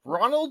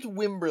Ronald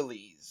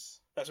Wimberly's.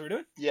 That's what we're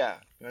doing? Yeah.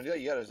 You want to do that?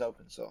 You got it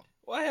open, so.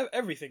 Well, I have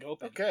everything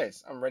open. Okay,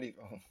 so I'm ready.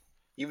 Oh.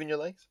 Even your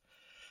legs?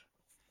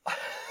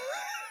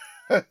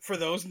 For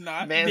those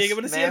not being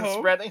able to see at home,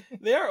 spreading.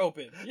 they are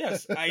open.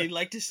 Yes, I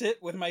like to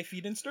sit with my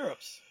feet in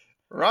stirrups.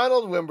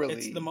 Ronald Wimberly.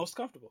 It's the most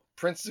comfortable.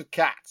 Prince of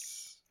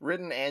Cats.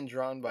 Written and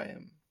drawn by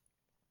him.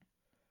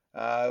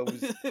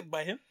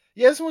 By him?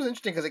 Yeah, this one was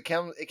interesting because it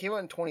came out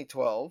in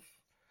 2012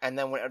 and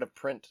then went out of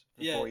print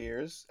for 4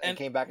 years and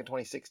came back in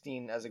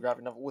 2016 as a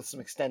graphic novel with some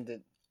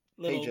extended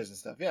pages and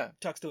stuff. Yeah,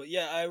 tucks to it.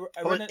 Yeah,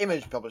 I read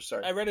Image published.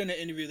 Sorry, I read in an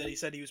interview that he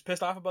said he was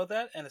pissed off about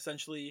that, and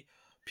essentially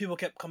people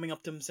kept coming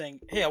up to him saying,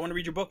 "Hey, I want to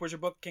read your book. Where's your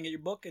book? Can't get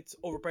your book. It's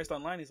overpriced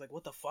online." He's like,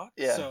 "What the fuck?"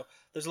 Yeah. So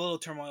there's a little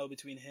turmoil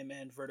between him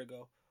and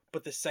Vertigo,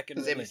 but the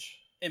second release,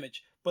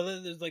 Image,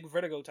 but there's like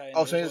Vertigo tie-in.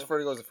 Oh, so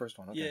Vertigo is the first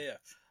one. Okay. Yeah.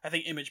 I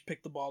think Image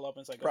picked the ball up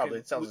and it's like, probably okay,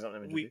 it sounds like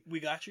Image.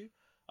 We got you.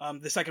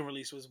 The second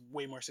release was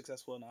way more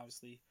successful, and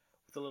obviously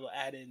with the little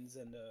add-ins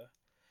and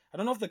I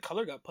don't know if the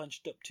color got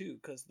punched up too,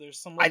 because there's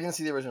some. I didn't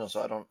see the original,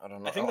 so I don't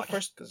know. I think the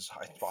first, because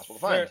it's possible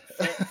to find.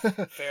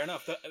 Fair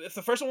enough. If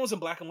the first one was in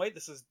black and white,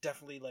 this is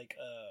definitely like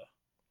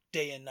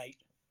day and night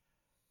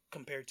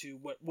compared to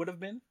what would have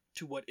been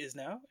to what is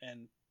now,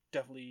 and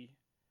definitely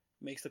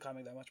makes the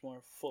comic that much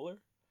more fuller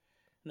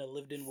in a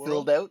lived-in world.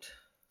 Filled out.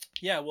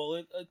 Yeah,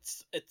 well,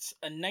 it's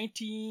a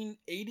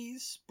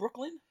 1980s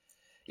Brooklyn.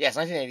 Yes,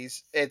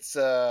 1980s. It's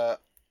to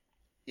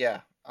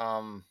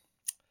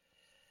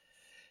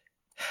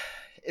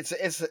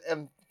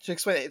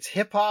explain it, it's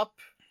hip hop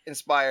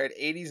inspired,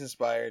 80s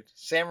inspired,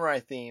 samurai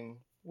theme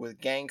with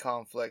gang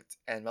conflict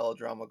and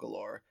melodrama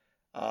galore.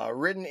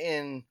 Written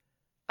in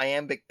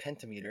iambic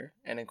pentameter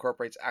and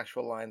incorporates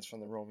actual lines from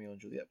the Romeo and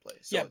Juliet play.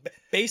 So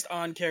based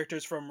on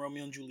characters from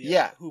Romeo and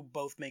Juliet, who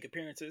both make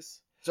appearances.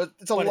 So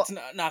it's it's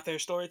not their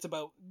story. It's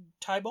about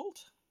Tybalt.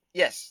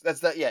 Yes,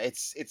 that's that. Yeah,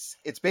 it's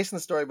based on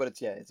the story, but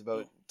it's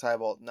about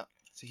Tybalt. No,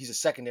 so he's a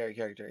secondary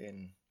character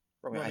in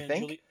Romeo. I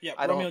think.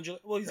 Romeo and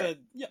Juliet. Well, he's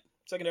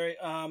secondary.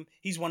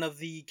 He's one of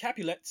the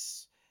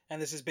Capulets,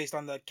 and this is based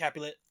on the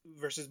Capulet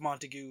versus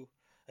Montague.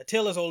 A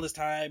tale as old as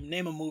time.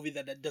 Name a movie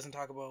that doesn't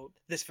talk about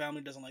this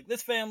family doesn't like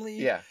this family.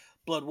 Yeah.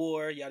 Blood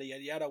War, yada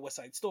yada yada. West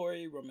Side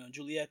Story. Romeo and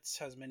Juliet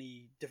has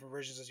many different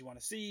versions as you want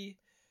to see.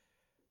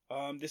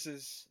 This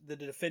is the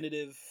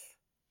definitive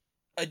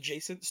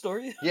adjacent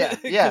story. Yeah.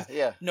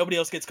 Nobody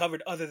else gets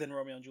covered other than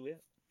Romeo and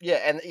Juliet. Yeah,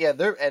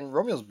 and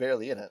Romeo's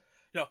barely in it.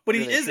 No, but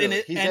really, he is in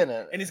it. He's in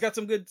it, and he's got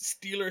some good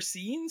Steeler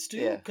scenes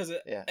too, because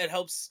it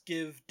helps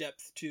give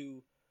depth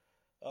to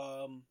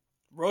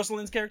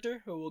Rosalind's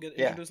character, who we'll get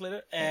introduced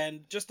later,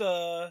 and just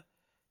I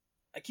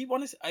keep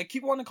wanting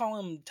to call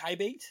him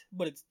Tybalt,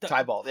 but it's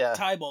Tybalt, yeah.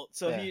 Tybalt.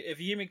 So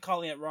if you hear me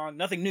calling it wrong,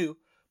 nothing new.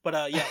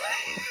 But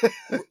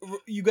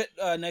you get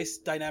a nice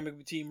dynamic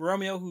between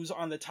Romeo, who's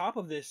on the top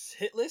of this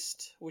hit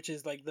list, which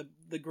is like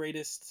the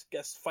greatest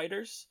guest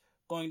fighters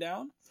going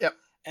down. Yep.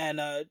 And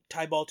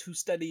Tybalt,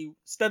 who's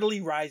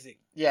steadily rising.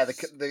 Yeah,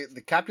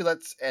 the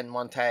Capulets and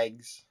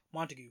Montagues.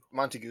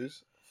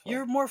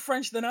 You're more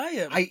French than I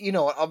am.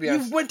 I'll be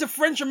honest. You went to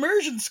French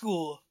immersion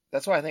school.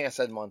 That's why I think I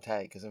said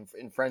Montague, because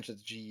in French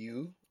it's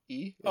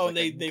G-U-E. Oh,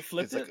 like they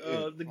flipped it?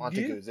 The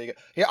Montagues.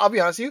 Here, I'll be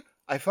honest with you.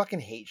 I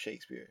fucking hate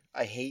Shakespeare.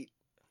 I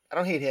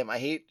don't hate him. I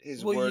hate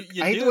his work.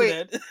 I hate the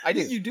way I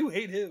do. You do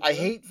hate him. I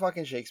hate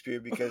fucking Shakespeare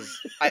because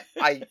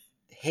I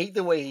hate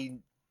the way he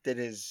did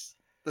his.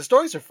 The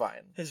stories are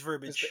fine. His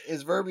verbiage.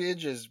 His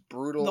verbiage is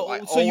brutal.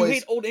 You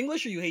hate Old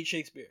English or you hate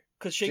Shakespeare?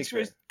 Because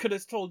Shakespeare could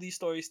have told these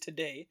stories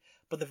today,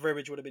 but the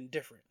verbiage would have been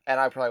different. And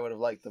I probably would have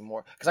liked them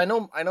more. Because I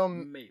know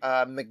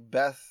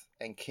Macbeth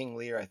and King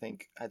Lear, I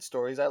think, had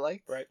stories I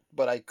liked. Right.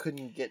 But I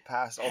couldn't get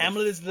past all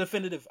Hamlet is the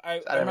definitive.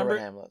 I remember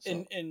Hamlet,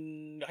 so.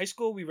 in high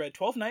school we read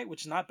 12th Night,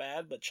 which is not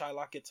bad, but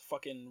Shylock gets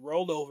fucking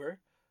rolled over.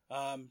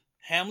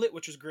 Hamlet,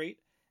 which was great.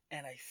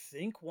 And I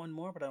think one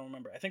more, but I don't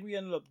remember. I think we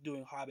ended up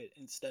doing Hobbit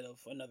instead of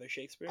another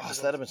Shakespeare. Oh,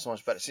 so that'd have been so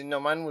much better. See, no,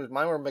 mine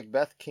were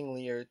Macbeth, King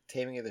Lear,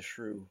 Taming of the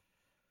Shrew.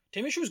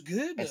 Taming of the Shrew was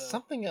good. And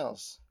something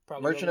else.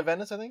 Probably Merchant of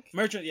Venice, I think?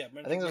 Merchant, yeah.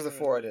 I think those were the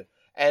four I did.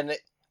 And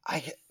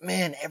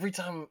every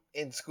time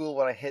in school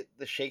when I hit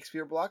the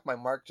Shakespeare block, my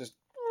mark just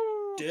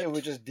dipped. It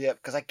would just dip.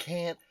 Because I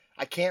can't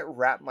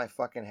wrap my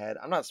fucking head.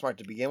 I'm not smart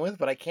to begin with,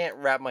 but I can't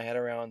wrap my head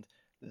around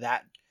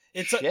that.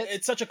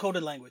 It's such a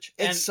coded language.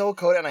 It's so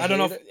coded, and I don't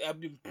know.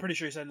 I'm pretty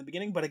sure you said in the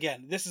beginning, but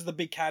again, this is the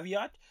big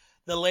caveat.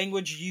 The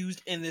language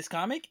used in this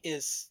comic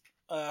is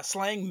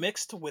slang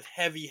mixed with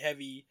heavy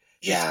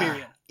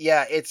Shakespearean.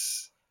 Yeah,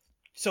 it's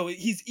so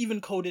he's even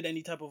coded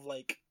any type of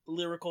like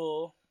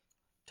lyrical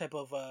type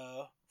of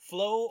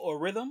flow or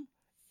rhythm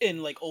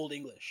in like Old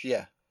English.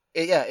 Yeah,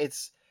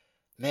 it's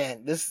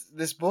man.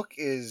 This book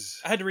is.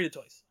 I had to read it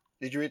twice.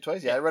 Did you read it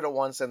twice? Yeah, I read it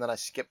once and then I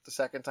skipped the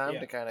second time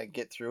to kind of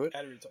get through it. I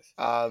had to read it twice.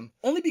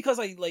 Only because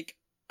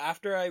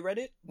after I read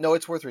it. No,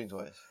 it's worth reading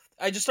twice.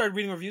 I just started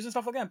reading reviews and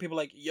stuff like that, and people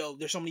were like, yo,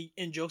 there's so many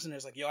in jokes, and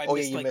there's like, yo, I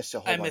missed a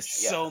whole I bunch.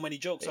 missed Yeah. so many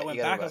jokes. So Yeah, I went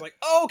you gotta back. I was go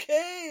like,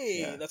 okay.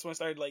 Yeah. That's when I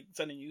started like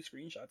sending you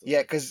screenshots. Yeah,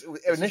 like, because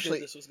initially,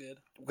 this was good.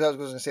 because I was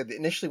going to say,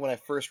 initially when I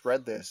first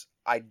read this,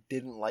 I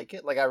didn't like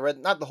it. Like I read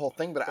not the whole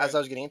thing, but as Right. I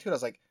was getting into it, I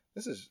was like,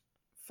 this is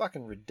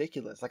fucking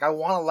ridiculous. Like I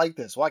want to like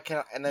this. Why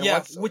can't I? And then Yeah,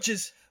 once, which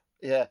is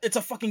yeah, it's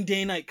a fucking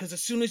day and night, because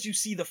as soon as you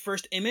see the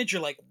first image,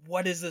 you're like,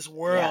 what is this yeah,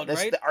 world,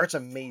 right? the art's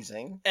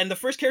amazing. And the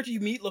first character you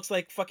meet looks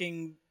like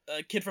fucking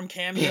a kid from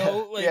Cameo, Yeah,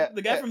 like yeah,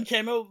 the guy yeah. from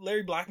Cameo,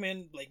 Larry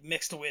Blackman, like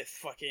mixed with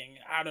fucking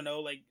I don't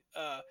know, like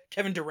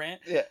Kevin Durant.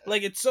 Yeah,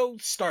 Like it's so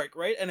stark,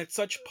 right? And it's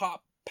such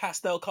pop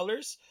pastel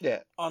colors yeah,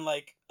 on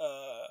like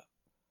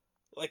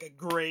a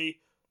gray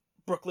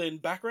Brooklyn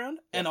background,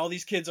 and all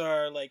these kids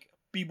are like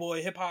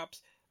b-boy hip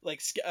hops,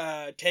 like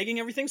tagging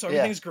everything, so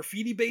everything's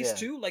graffiti based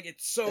Yeah. too. Like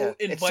it's so yeah.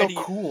 inviting. It's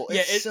so cool.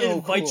 Yeah, It's it so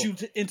invites cool.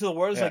 you into the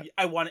world. It's Yeah. like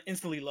I want to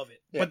instantly love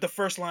it. Yeah. But the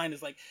first line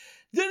is like,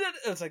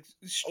 it's like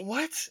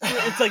What?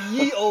 it's like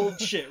ye old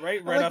shit, right?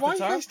 I'm Right like, off why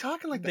the are top. you guys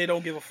talking like that? They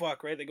don't give a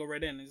fuck, right? They go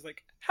right in. He's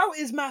like, how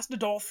is Master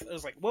Dolph? I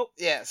was like, well,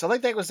 Yeah, so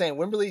like Dank was saying,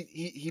 Wimberly,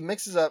 he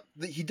mixes up.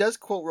 He does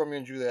quote Romeo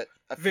and Juliet.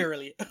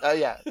 verily.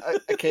 Yeah,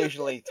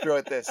 occasionally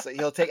throughout this. So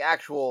he'll take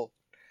actual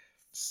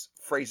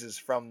phrases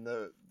from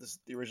the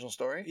original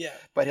story, Yeah.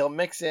 but he'll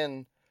mix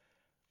in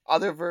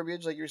other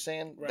verbiage, like you were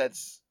saying, Right.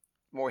 that's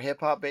more hip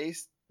hop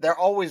based. They're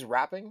always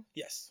rapping.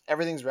 Yes.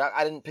 Everything's rap.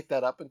 I didn't pick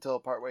that up until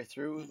partway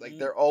through. Like Mhm.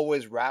 they're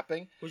always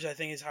rapping. Which I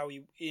think is how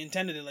he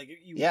intended it. Like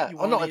you. Yeah. You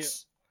Oh no, wanna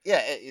it's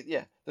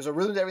yeah. There's a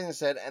rhythm to everything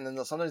said, and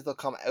then sometimes they'll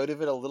come out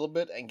of it a little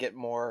bit and get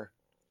more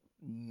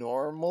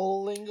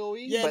normal lingo-y,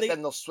 Yeah, but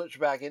then they'll switch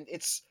back in.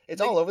 It's they-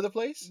 all over the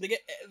place.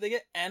 They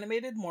get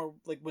animated more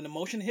like when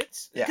emotion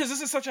hits. Yeah. Because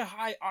this is such a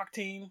high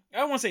octane. I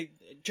don't want to say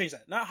change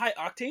that. Not high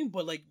octane,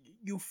 but like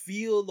you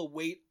feel the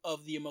weight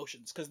of the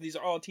emotions because these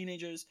are all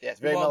teenagers. Yeah, it's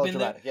very We've all been there.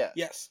 melodramatic. Yeah.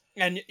 Yes,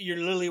 and you're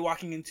literally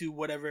walking into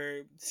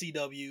whatever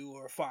CW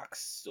or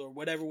Fox or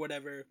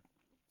whatever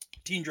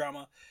teen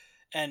drama,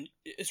 and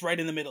it's right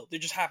in the middle. There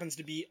just happens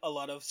to be a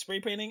lot of spray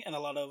painting and a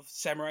lot of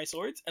samurai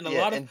swords and a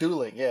lot of and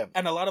dueling, yeah,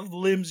 and a lot of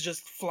limbs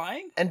just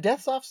flying. and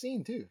death's off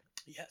scene too,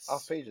 Yes,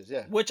 off pages,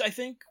 yeah, which I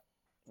think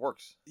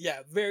works.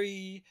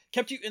 very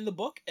kept you in the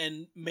book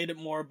and made it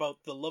more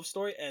about the love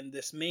story and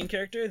this main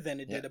character than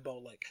it did Yeah.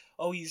 about like,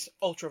 oh, he's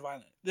ultra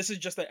violent. This is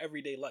just their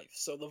everyday life,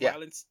 so the Yeah.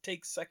 violence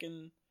takes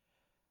second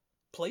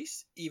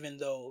place, even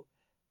though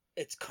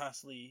it's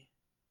constantly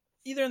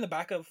either in the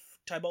back of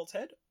Tybalt's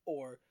head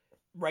or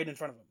right in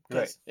front of him.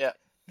 Right. Yeah.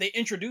 They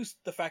introduced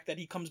the fact that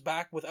he comes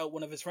back without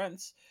one of his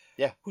friends.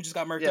 Yeah. Who just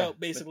got murked Yeah. out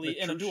basically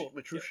in a duel.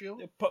 Petruchio?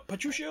 Yeah.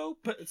 Petruchio?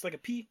 It's like a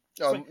P.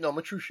 Oh like- no,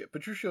 Petruchio.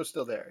 Petruchio's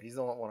still there. He's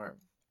the one arm.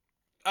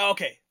 Oh,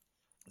 okay.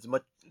 It's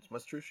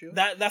Petruchio.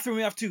 That threw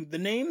me off too. The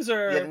names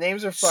are Yeah, the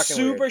names are fucking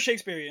super weird.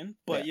 Shakespearean,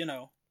 but Yeah. you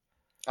know.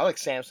 I like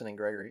Samson and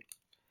Gregory.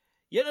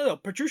 Yeah, no.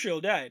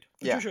 Petruchio died.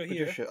 Yeah, Petruchio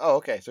here. Petruchio. Oh,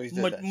 okay, so he's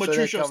dead. then. So they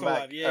Petruchio's come still back.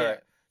 alive. Yeah, All yeah. right.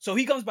 So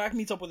he comes back,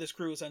 meets up with his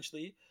crew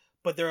essentially,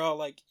 but they're all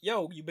like,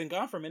 "Yo, you've been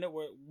gone for a minute.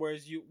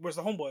 Where's the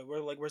homeboy?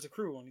 Where's the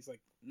crew?" And he's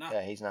like, "Nah,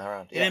 Yeah, he's not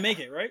around. they didn't make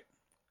it, right?"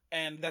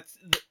 And that's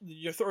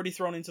you're already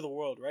thrown into the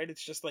world, right?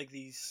 It's just like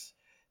these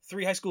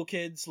 3 high school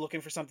kids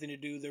looking for something to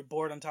do. They're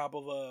bored on top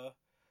of a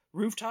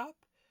rooftop,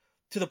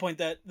 to the point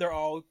that they're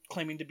all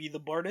claiming to be the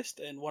boardist,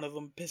 and one of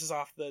them pisses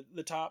off the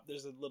top.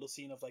 There's a little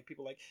scene of like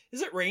people like,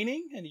 "Is it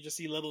raining?" And you just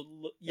see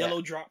little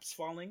yellow drops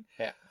falling.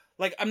 Yeah.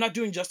 Like, I'm not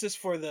doing justice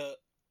for the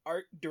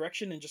art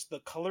direction and just the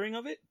coloring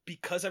of it,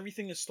 because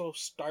everything is so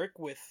stark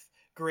with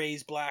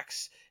grays,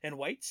 blacks, and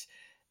whites.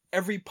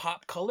 Every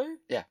pop color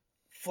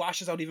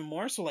flashes out even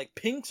more. So like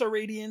pinks are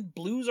radiant,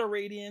 blues are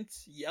radiant,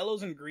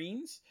 yellows and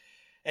greens,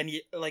 and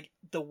like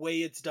the way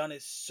it's done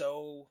is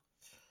so,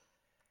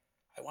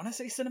 I want to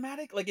say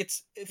cinematic. Like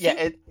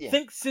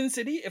think Sin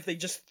City if they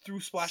just threw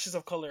splashes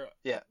of color.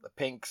 Yeah, the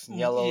pinks and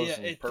yellows Yeah,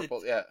 and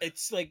purples. Yeah,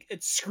 It's like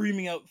it's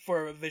screaming out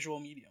for a visual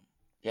medium,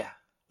 yeah,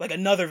 like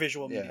another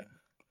visual Yeah. medium.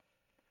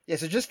 yeah.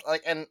 So just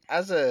like, and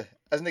as an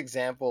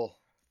example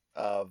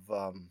of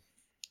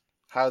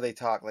how they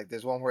talk, like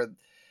there's one where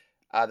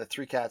the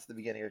 3 cats at the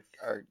beginning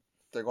are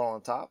they're going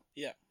on top.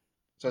 Yeah.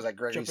 So it's like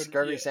Gregory,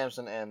 Jumping- yeah.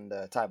 Samson, and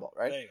Tybalt,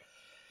 right? There you go.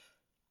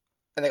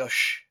 And they go,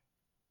 "Shh,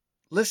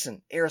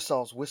 listen,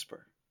 aerosols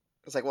whisper."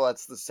 It's like, well,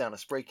 that's the sound of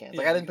spray cans.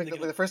 Like, Yeah, I didn't pick they up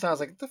go, the first time. I was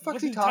like, "What the fuck's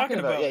 "What's he he talking talking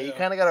about?" about? Yeah, you Yeah.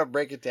 kind of got to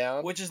break it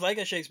down. Which is like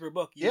a Shakespeare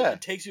book. Yeah.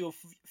 It takes you a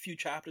few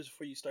chapters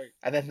before you start.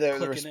 And then the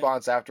clicking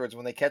response afterwards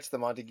when they catch the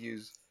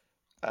Montagues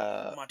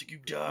Montague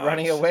does.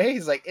 running away,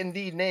 he's like,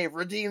 "Indeed, knave,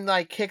 redeem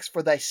thy kicks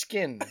for thy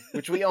skin,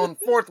 which we own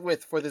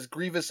forthwith for this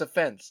grievous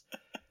offense."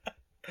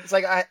 It's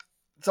like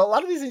so a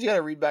lot of these things you got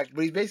to read back,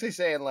 but he's basically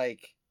saying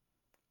like,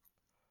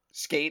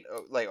 skate,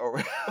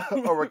 or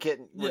we're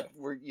kidding, Yeah.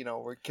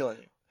 we're killing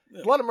you.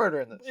 Yeah. A lot of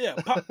murder in this. Yeah,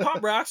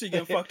 pop rocks, you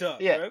get fucked up.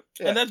 Yeah, Right?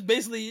 yeah. And that's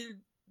basically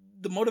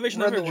the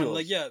motivation of Run the everyone. jewels.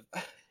 Like,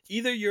 yeah,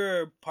 either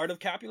you're part of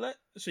Capulet,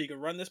 so you can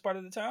run this part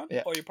of the town,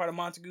 Yeah. or you're part of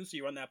Montague, so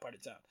you run that part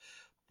of town.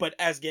 But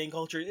as gang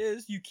culture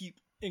is, you keep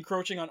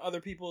encroaching on other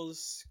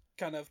people's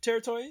kind of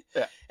territory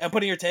Yeah. and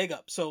putting your tag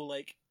up. So,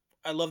 like,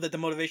 I love that the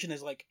motivation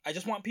is like, I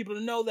just want people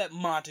to know that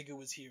Montague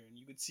was here, and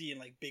you could see in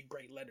like big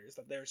bright letters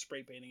that they're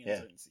spray painting in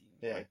certain scenes.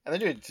 Yeah, Right? and they're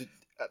doing it to,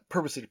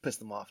 purposely to piss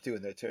them off too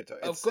in their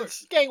territory. Of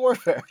course. It's gang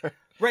warfare.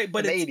 Right,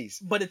 but in it's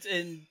the 80s. but it's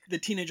in the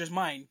teenager's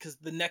mind, because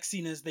the next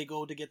scene is they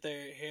go to get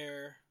their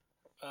hair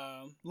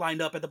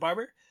lined up at the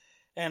barber,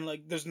 and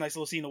like there's a nice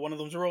little scene of one of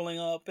them's rolling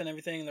up and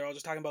everything, and they're all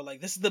just talking about like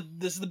this is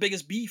the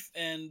biggest beef,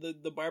 and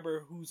the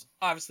barber, who's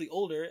obviously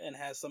older and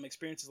has some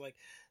experience, is like,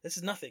 this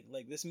is nothing,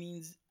 like this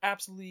means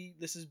absolutely,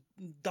 this is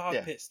dog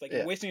piss, like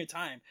you're wasting your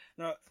time.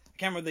 No,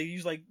 camera, they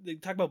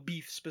talk about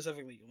beef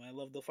specifically, and I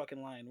love the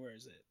fucking line. Where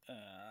is it?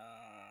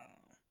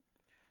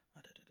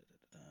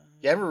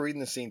 Yeah, I remember reading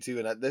the scene too,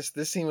 and this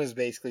scene was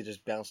basically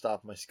just bounced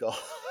off my skull.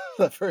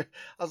 I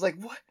was like,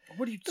 "What?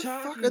 What are you The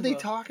talking fuck about? are they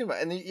talking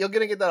about?" And you're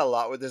gonna get that a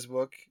lot with this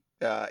book,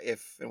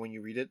 if and when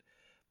you read it.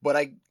 But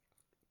I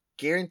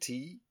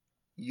guarantee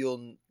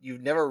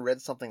you've never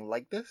read something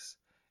like this,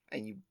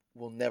 and you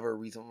will never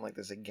read something like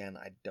this again.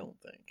 I don't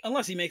think,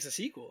 Unless he makes a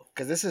sequel.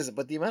 because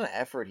but the amount of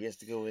effort he has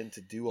to go in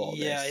to do all this.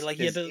 Yeah, like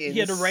he is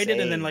had to write it and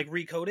then insane. like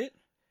recode it,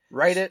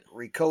 write it,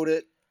 recode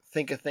it,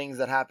 think of things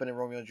that happened in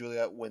Romeo and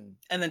Juliet when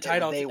and then tie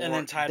it all they and then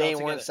weren't tie it all they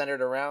together. weren't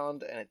centered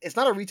around, and it's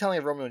not a retelling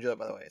of Romeo and Juliet,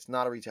 by the way. It's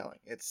not a retelling.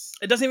 It's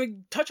It doesn't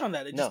even touch on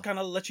that. It No. just kind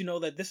of lets you know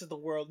that this is the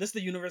world, this is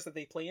the universe that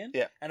they play in.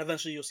 Yeah. And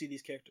eventually you'll see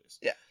these characters.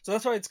 Yeah. So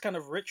that's why it's kind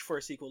of rich for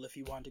a sequel if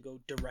you want to go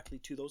directly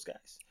to those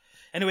guys.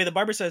 Anyway, the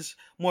barber says,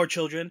 more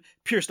children,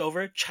 pierced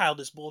over,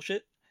 childish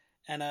bullshit.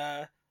 And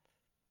I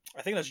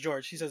think that's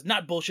George. He says,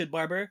 not bullshit,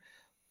 barber,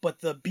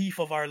 but the beef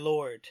of our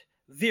Lord.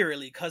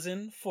 Verily,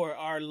 cousin, for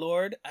our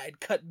Lord, I'd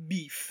cut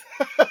beef.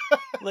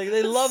 Like,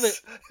 they love it.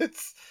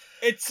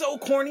 It's so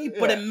corny,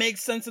 but Yeah. it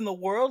makes sense in the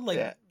world. Like,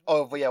 yeah.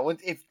 Oh, but yeah,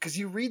 because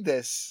you read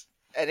this,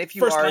 and if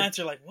you first are glance,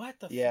 you're like, what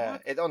the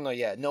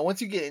fuck? no.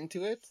 Once you get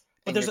into it,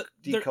 But and there's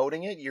you're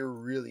decoding it, you're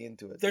really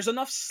into it. There's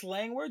enough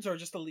slang words, or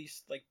just at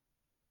least like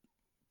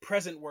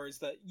present words,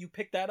 that you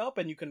pick that up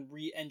and you can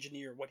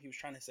re-engineer what he was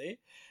trying to say.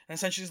 And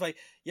essentially, it's like,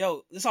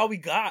 yo, this is all we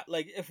got.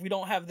 Like, if we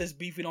don't have this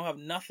beef, we don't have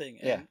nothing.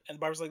 And, Yeah. And the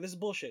barber's like, this is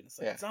bullshit. It's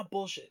like, Yeah. it's not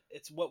bullshit.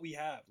 It's what we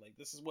have. Like,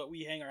 this is what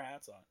we hang our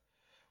hats on,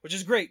 which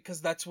is great,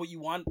 because that's what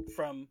you want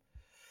from.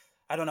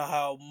 I don't know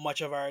how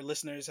much of our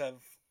listeners have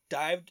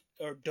dived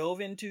or dove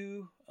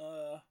into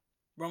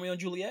Romeo and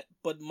Juliet,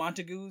 but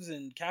Montagues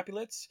and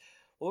Capulets,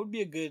 what would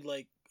be a good,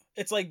 like,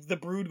 it's like the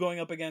Brood going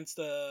up against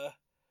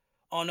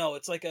oh no,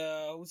 it's like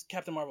who's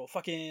Captain Marvel?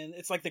 Fucking,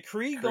 it's like the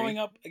Kree going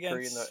up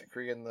against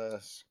Kree and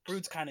the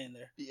Brood's kind of in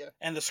there. Yeah.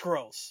 And the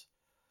Skrulls.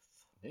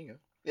 There you go.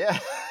 Yeah.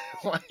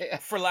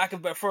 For lack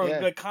of for Yeah.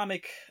 the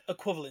comic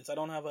equivalents, I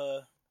don't have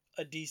a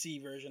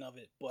DC version of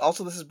it, but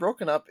Also, this is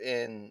broken up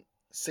in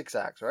 6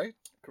 acts, right?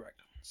 correct.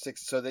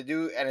 6. So they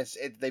do, and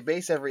they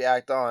base every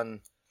act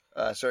on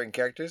certain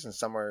characters, and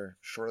some are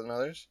shorter than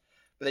others.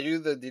 But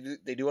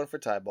they do one for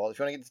Tybalt. If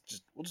you want to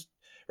get we'll just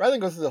rather than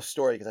go through the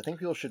story, because I think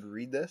people should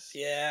read this.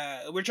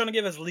 Yeah, we're trying to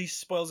give as least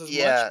spoils as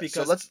Yeah, much,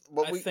 because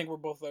so I think we're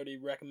both already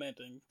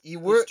recommending you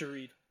this were to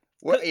read.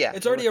 yeah.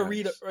 It's already we're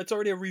recommending this. it's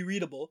already a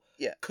rereadable.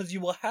 Yeah. Because you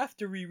will have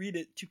to reread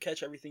it to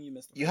catch everything you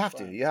missed. the You first have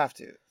to. time. You have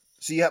to.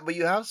 So but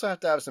you also have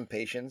to have some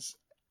patience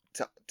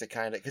to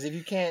kind of, because if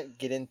you can't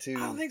get into, I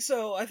don't think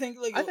so. I think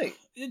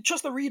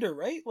trust the reader,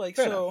 right? Like,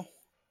 Fair so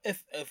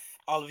if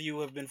all of you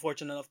have been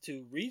fortunate enough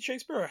to read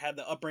Shakespeare, or had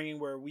the upbringing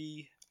where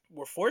we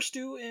were forced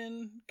to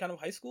in kind of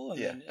high school,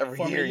 and then every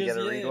formative year you years,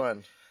 got to read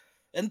one.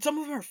 and some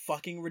of them are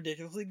fucking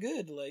ridiculously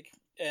good. Like,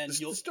 and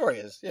The story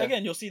is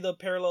again, you'll see the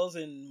parallels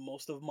in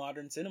most of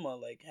modern cinema,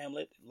 like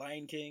Hamlet,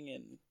 Lion King,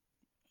 and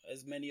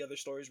as many other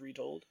stories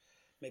retold.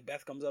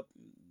 Macbeth comes up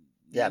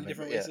in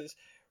different races.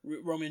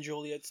 Romeo and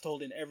Juliet's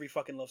told in every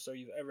fucking love story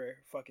you've ever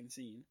fucking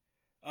seen.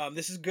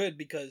 This is good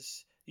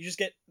because you just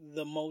get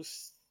the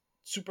most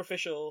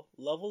superficial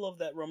level of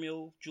that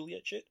Romeo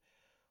Juliet shit,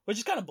 which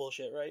is kind of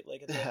bullshit, right?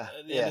 Like, at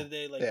the end of the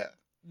day, like,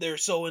 they're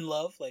so in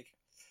love, like,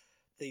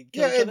 they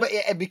kill each other.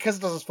 and because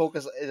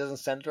it doesn't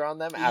center on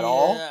them at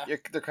all. They're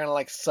kind of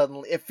like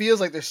suddenly. It feels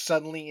like they're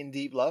suddenly in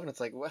deep love, and it's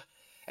like, what?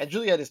 And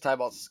Juliet is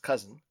Tybalt's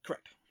cousin,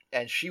 Correct.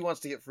 and she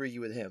wants to get freaky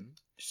with him.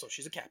 So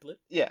she's a Capulet.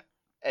 Yeah,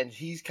 and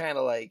he's kind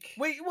of like,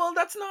 Wait, well,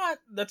 that's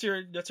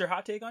your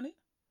hot take on it?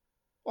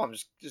 well, I'm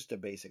just the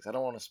basics. I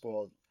don't want to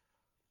spoil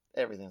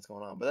everything that's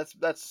going on, but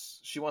that's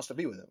she wants to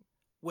be with him,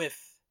 With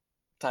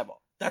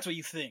Tybalt, that's what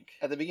you think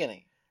at the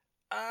beginning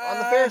on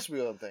the Ferris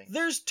wheel thing.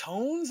 There's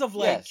tones of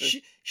like Yes,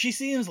 she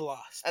seems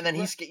lost, And then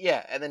he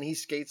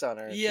skates on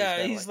her. And yeah,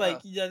 she's kinda he's like,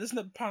 "Oh." yeah, this is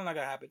probably not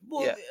gonna happen.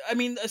 Well, Yeah. I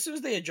mean, as soon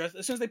as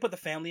they put the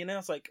family in it,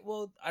 it's like,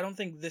 well, I don't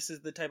think this is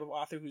the type of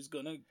author who's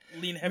gonna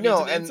lean heavy No,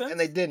 into the and incense.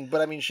 they didn't.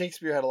 But I mean,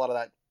 Shakespeare had a lot of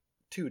that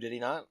too, did he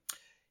not?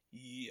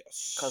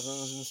 Yes.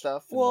 Cousins and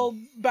stuff. Well,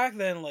 back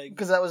then, like,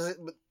 because that was it.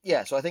 But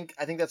yeah, so I think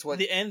that's what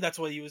the end. That's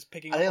what he was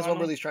picking. I think up that's what on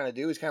Ridley's trying to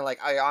do. He's kind of like,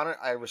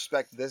 I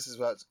respect this is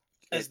what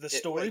as the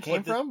story it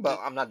came but from, but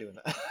I'm not doing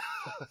that.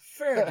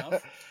 Fair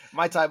enough.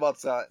 My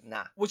Tybalt's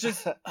nah. Which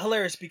is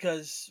hilarious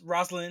because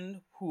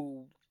Rosalind,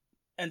 who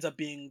ends up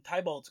being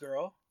Tybalt's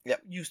girl,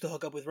 Yep. used to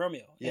hook up with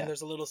Romeo. Yeah. And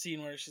there's a little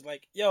scene where she's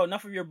like, yo,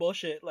 enough of your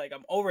bullshit. Like,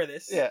 I'm over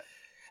this. Yeah.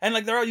 And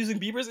like they're all using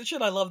beepers and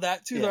shit. I love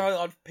that too. Yeah. They're all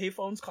on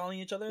payphones calling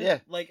each other. Yeah.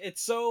 Like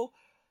it's so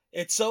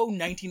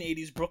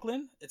 1980s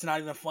Brooklyn. It's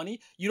not even funny.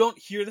 You don't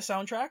hear the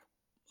soundtrack.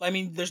 I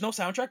mean, there's no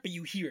soundtrack, but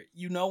you hear it.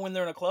 You know when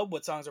they're in a club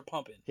what songs are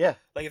pumping. Yeah.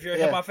 Like if you're a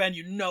Yeah. hip hop fan,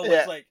 you know Yeah.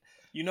 it's like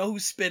you know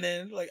who's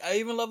spinning. Like I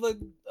even love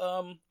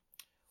the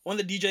when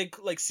the DJ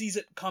like sees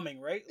it coming,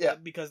 right? Yeah.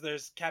 Like, because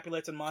there's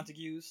Capulets and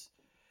Montagues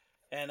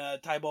and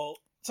Tybalt.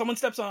 Someone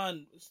steps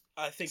on,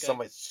 I think,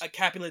 a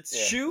Capulet's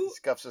shoe.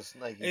 Scuffs his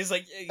Nike. He's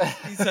like,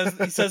 he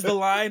says the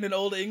line in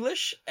Old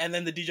English, and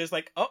then the DJ's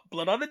like, "Oh,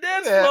 blood on the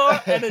dance floor,"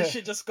 and then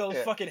shit just goes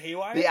fucking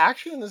haywire. The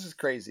action in this is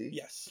crazy.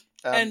 Yes,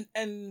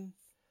 and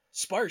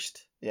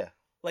sparsed. Yeah,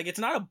 like it's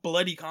not a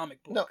bloody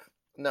comic book.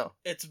 No.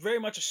 It's very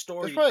much a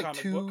story. There's probably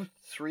comic like book.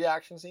 2-3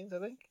 action scenes, I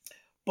think.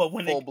 But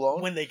when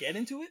Full-blown? when they get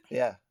into it,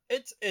 Yeah,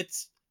 it's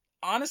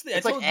honestly,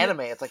 it's like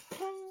anime. It's like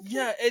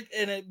yeah,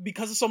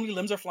 because so many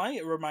limbs are flying,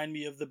 it reminded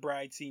me of the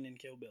bride scene in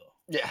Kill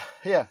Bill.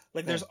 Yeah.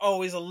 Like there's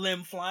always a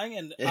limb flying,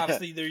 and Yeah.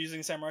 obviously they're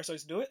using samurai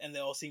swords to do it, and they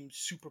all seem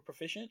super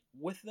proficient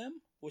with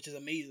them, which is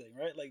amazing,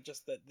 right? Like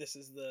just that this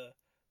is the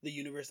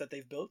universe that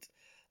they've built,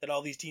 that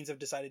all these teens have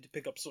decided to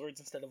pick up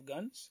swords instead of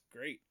guns.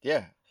 Great,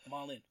 Yeah. I'm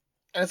all in.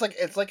 And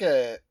it's like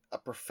a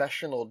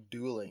professional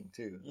dueling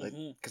too, like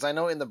because I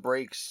know in the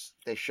breaks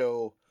they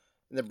show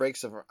in the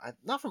breaks of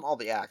not from all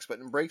the acts, but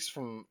in breaks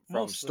from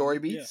Most of story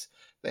them, yeah. beats,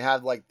 they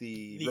have like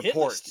the hit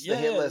reports, list. the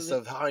hit Yeah, list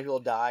of how many people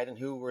died and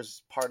who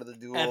was part of the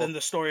duel, And then the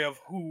story of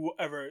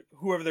whoever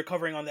they're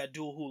covering on that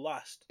duel who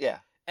lost. Yeah.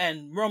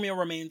 And Romeo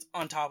remains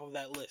on top of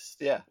that list.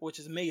 Yeah. Which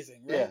is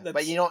amazing, right? Yeah.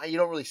 But you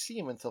don't really see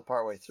him until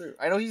partway through.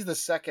 I know he's the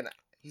second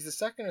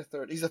or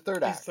third. He's the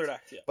third act. He's the third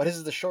act, yeah. But his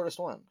is the shortest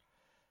one.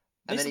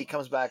 And then he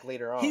comes back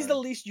later on. He's the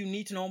least you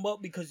need to know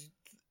about because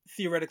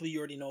theoretically you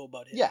already know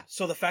about him. Yeah.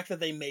 So the fact that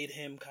they made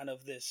him kind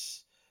of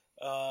this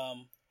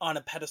on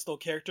a pedestal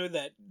character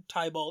that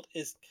Tybalt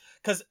is,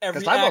 because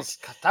every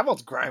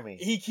Tybalt's grimy.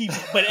 he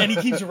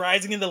keeps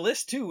rising in the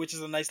list too, which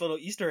is a nice little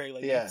Easter egg.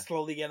 Like Yeah. you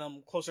slowly get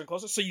him closer and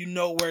closer, so you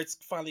know where it's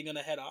finally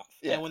gonna head off.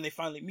 Yeah. And when they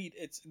finally meet,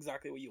 it's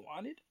exactly what you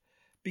wanted,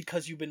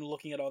 because you've been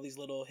looking at all these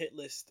little hit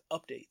list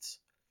updates.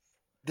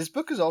 This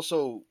book is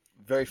also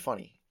very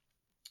funny.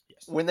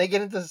 Yes. When they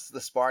get into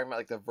the sparring,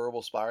 like the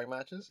verbal sparring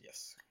matches,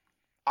 Yes.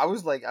 I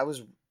was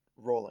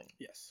rolling.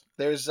 Yes.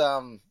 There's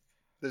a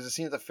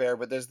scene at the fair,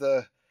 but there's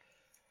I'm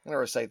gonna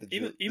recite the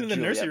Even the Juliet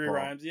nursery poem.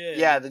 rhymes, yeah.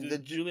 Yeah, the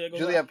Juliet goes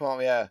Juliet on.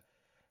 poem, yeah.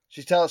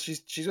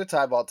 She's with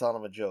Tybalt telling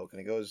him a joke,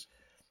 and it goes,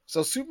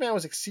 "So Superman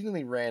was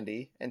exceedingly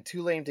randy and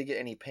too lame to get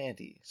any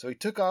panty. So he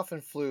took off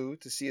and flew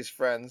to see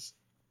friends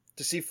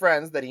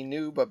that he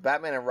knew, but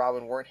Batman and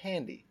Robin weren't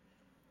handy.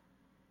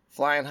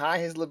 Flying high,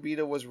 his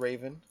libido was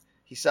raving.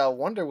 He saw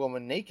Wonder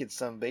Woman naked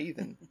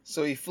sunbathing.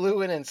 So he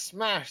flew in and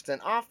smashed,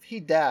 and off he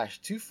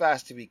dashed, too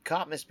fast to be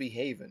caught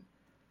misbehaving.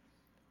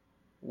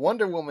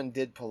 Wonder Woman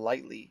did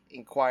politely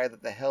inquire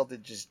what the hell did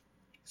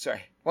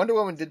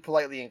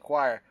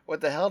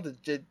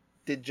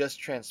just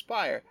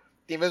transpire.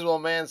 The Invisible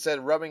Man said,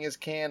 rubbing his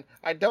can,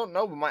 I don't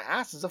know, but my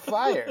ass is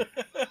afire."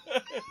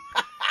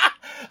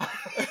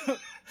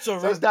 So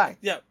he's dying.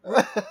 Yeah.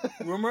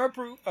 Rumor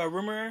approved.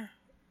 Approved.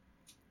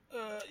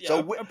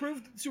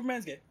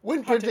 Superman's gay.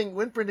 When printing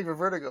for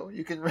Vertigo,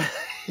 you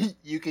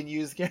can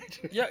use the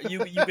character. Yeah, you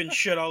can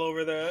shit all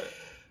over the.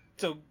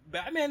 So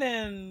Batman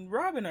and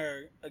Robin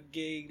are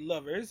gay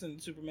lovers,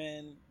 and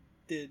Superman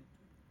did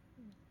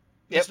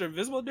Mr.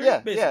 Invisible do.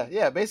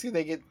 Yeah.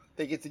 Basically,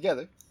 they get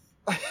together,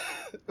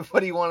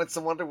 but he wanted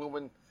some Wonder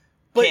Woman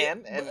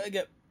can.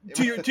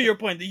 To your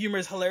point, the humor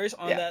is hilarious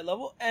on Yeah. that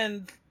level,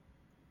 and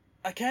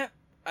I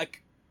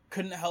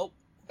couldn't help.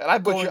 And I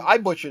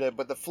butchered it,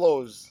 but the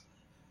flows.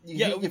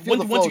 You feel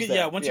the flows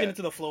there. Once you get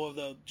into the flow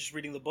of just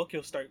reading the book,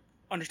 you'll start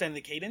understanding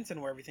the cadence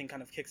and where everything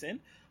kind of kicks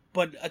in.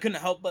 But I couldn't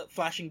help but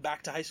flashing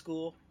back to high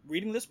school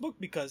reading this book,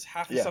 because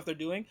half the stuff they're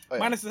doing,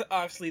 minus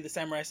obviously the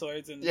samurai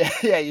swords and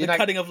the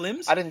cutting of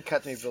limbs. I didn't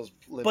cut any of those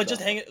limbs. But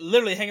just hang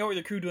out with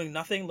your crew doing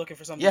nothing, looking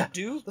for something to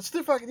do. Let's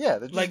do fucking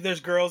Like there's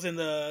girls in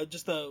the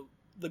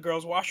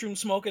girls' washroom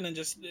smoking and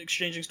just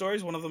exchanging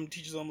stories. One of them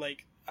teaches them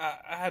like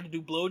I had to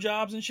do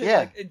blowjobs and shit. Yeah.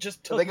 Like, it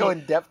just took. They go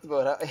in depth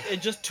about how.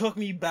 It just took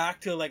me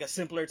back to like a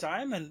simpler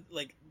time, and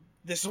like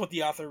this is what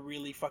the author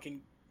really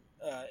fucking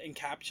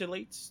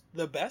encapsulates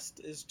the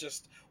best, is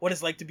just what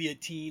it's like to be a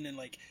teen, and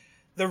like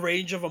the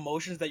range of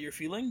emotions that you're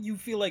feeling. You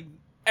feel like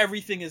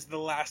everything is the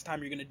last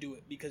time you're gonna do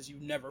it because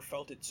you've never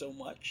felt it so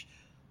much.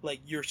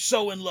 Like you're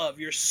so in love,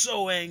 you're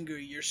so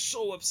angry, you're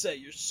so upset,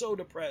 you're so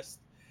depressed,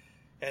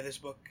 and this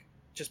book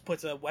just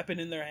puts a weapon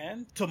in their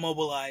hand to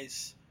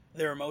mobilize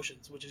their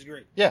emotions, which is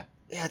great. Yeah,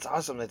 it's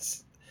awesome.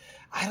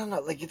 I don't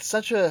know, like it's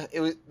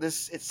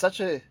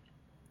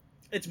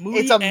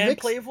moody and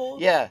mix, playful.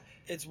 Yeah,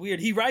 it's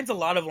weird. He rides a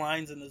lot of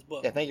lines in this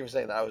book. Yeah, thank you for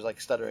saying that. I was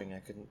like stuttering. I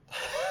couldn't,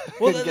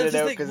 well, couldn't get it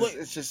out because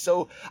it's just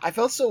so. I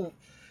felt so.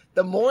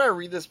 The more I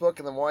read this book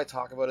and the more I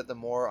talk about it, the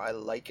more I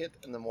like it,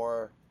 and the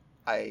more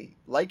I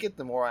like it,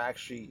 the more I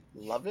actually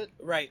love it.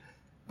 Right.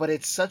 But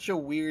it's such a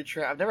weird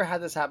I've never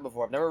had this happen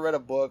before. I've never read a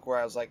book where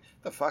I was like,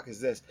 "The fuck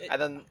is this?"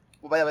 And then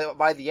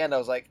by the end, I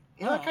was like,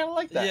 "You know, I kind of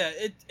like that." Yeah,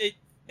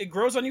 it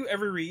grows on you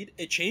every read.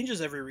 It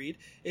changes every read.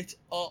 It's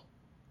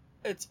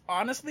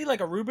honestly like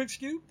a Rubik's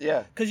cube.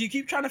 Yeah. Because you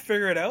keep trying to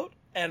figure it out,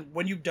 and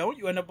when you don't,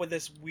 you end up with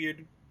this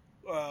weird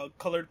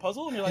colored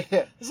puzzle, and you're like,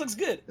 Yeah. this looks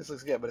good. This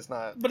looks good, but it's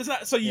not. But it's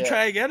not. So you Yeah.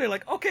 try again, and you're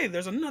like, okay,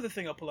 there's another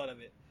thing I'll pull out of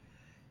it.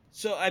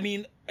 So, I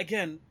mean,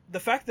 again, the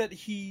fact that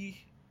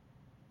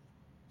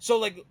So,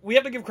 like, we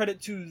have to give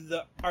credit to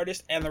the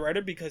artist and the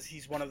writer because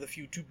he's one of the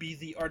few to be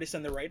the artist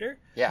and the writer.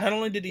 Yeah. Not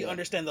only did he Yeah.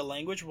 understand the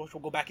language, which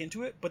we'll go back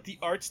into it, but the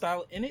art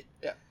style in it.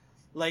 Yeah.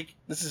 Like,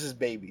 This is his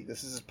baby.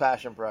 This is his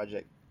passion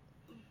project.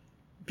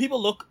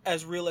 people look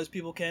as real as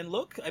people can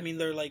look. I mean,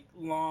 they're, like,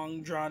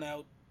 long,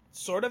 drawn-out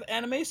sort of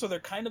anime, so they're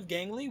kind of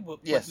gangly, but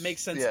Yes.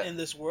 makes sense Yeah. in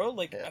this world.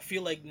 Like, Yeah. I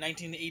feel like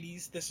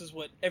 1980s, this is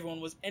what everyone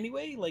was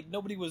anyway. Like,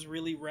 nobody was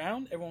really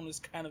round. Everyone was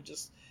kind of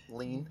just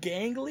Lean.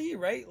 gangly,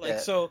 right? Like, Yeah.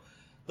 so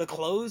the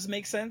clothes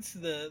make sense,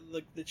 the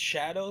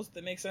shadows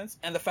that make sense,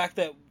 and the fact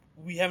that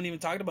we haven't even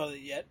talked about it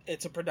yet.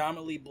 It's a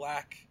predominantly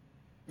black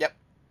Yep.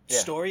 Yeah.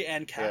 story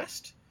and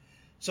cast,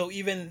 so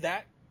even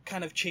that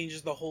kind of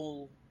changes the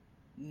whole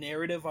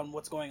narrative on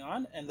what's going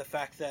on. And the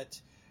fact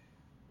that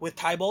with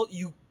Tybalt,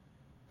 you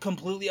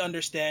completely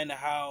understand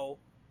how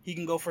he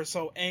can go from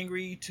so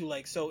angry to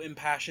like so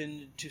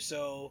impassioned to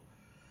so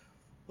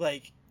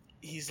like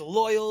he's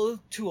loyal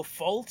to a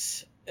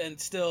fault and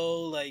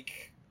still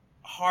like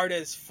hard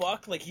as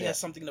fuck. Like he Yeah. has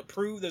something to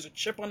prove. There's a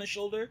chip on his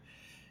shoulder,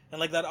 and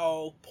like that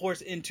all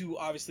pours into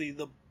obviously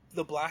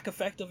the black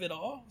effect of it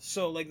all.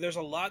 So like there's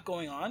a lot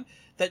going on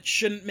that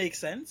shouldn't make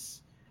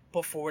sense,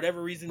 but for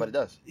whatever reason, But it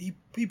does. he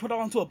put it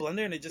onto a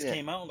blender and it just Yeah.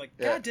 came out. I'm like,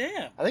 Yeah. god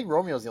damn. I think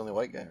Romeo's the only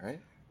white guy, right?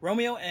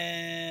 Romeo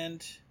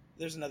and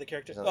there's another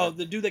character. Is that Oh, right?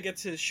 the dude that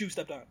gets his shoe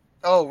stepped on.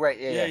 Oh, right.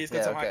 Yeah. Yeah, he's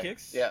got some high okay.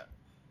 kicks. Yeah.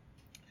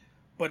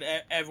 But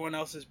everyone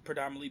else is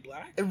predominantly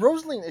black. And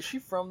Rosalind, is she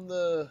from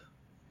the?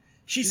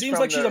 She she's seems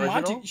from like she's the a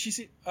Monty.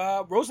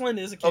 original? Rosalind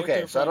is a character.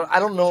 Okay, so from, I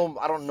don't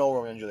know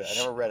Romeo and Juliet. I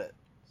never read it.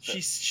 So.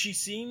 She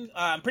seems.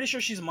 I'm pretty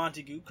sure she's a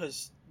Montague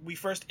because we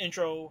first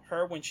intro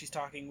her when she's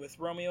talking with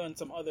Romeo and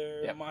some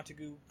other Yeah.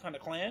 Montague kind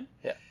of clan.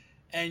 Yeah.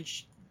 And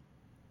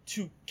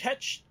to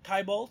catch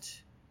Tybalt,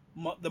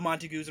 the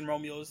Montagues and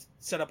Romeos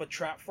set up a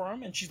trap for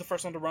him, and she's the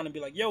first one to run and be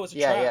like, "Yo, it's a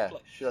Yeah, trap." yeah.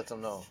 Like, She lets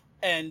him know.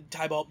 and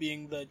Tybalt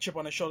being the chip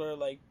on his shoulder,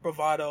 like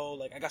bravado,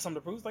 like I got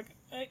something to prove. Like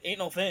ain't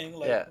no thing.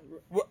 Like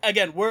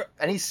Yeah. we're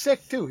And he's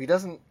sick too. He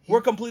doesn't.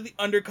 we're completely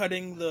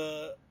undercutting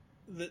the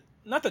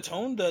not the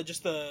tone,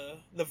 just the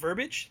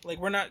verbiage. Like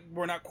we're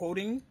not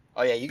quoting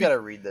Oh yeah, you gotta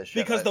read this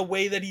shit. because the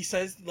way that he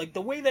says, like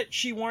the way that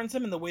she warns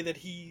him, and the way that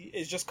he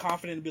is just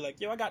confident to be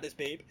like, "Yo, I got this,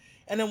 babe,"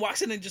 and then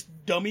walks in and just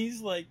dummies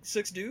like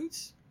 6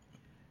 dudes,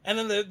 and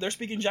then they're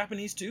speaking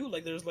Japanese too.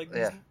 Like there's like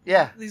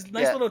these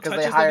nice little touches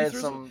they that hired he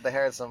throws. some. They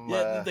hired some.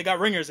 Yeah, they got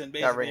ringers in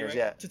basically, ringers, right?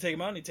 yeah. To take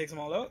him out, and he takes them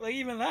all out. Like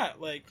even that,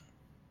 like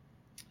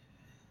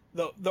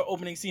the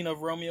opening scene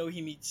of Romeo,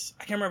 he meets,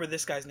 I can't remember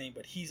this guy's name,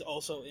 but he's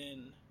also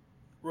in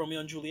Romeo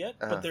and Juliet.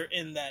 Uh-huh. But they're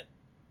in that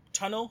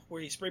tunnel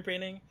where he's spray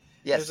painting.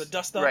 Yes. There's a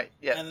dust up, Right.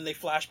 Yeah. and then they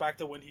flash back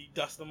to when he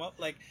dusts them up.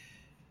 Like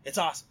it's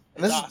awesome.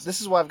 And It's awesome. this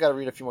is why I've got to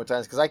read a few more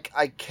times because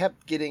I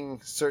kept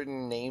getting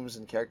certain names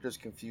and characters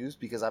confused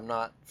because I'm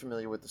not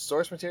familiar with the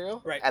source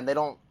material. Right. And they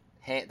don't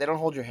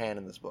hold your hand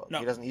in this book. No.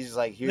 He doesn't. He's just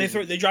like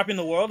They drop you in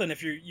the world, and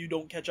if you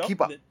don't catch up,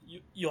 Keep up. then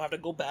you'll have to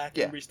go back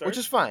yeah, and restart. which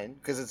is fine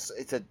because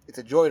it's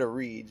a joy to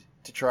read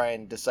to try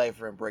and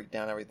decipher and break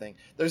down everything.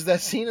 There's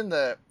that scene in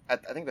I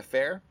think the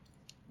fair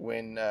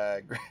when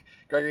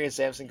Gregory and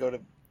Samson go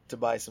to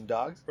buy some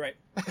dogs. right.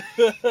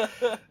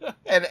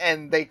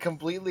 and they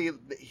completely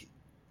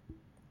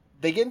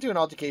they get into an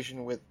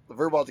altercation with the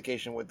verbal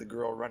altercation with the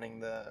girl running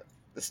the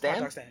Hot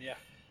stand, dog stand, yeah.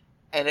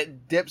 and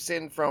it dips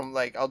in from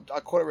like I'll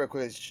quote it real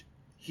quick.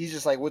 He's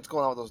just like, "What's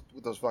going on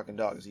with those fucking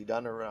dogs? Are you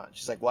done or not?"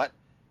 She's like, "What?"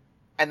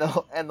 And the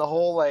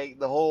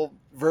whole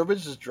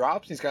verbiage just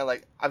drops. He's kind of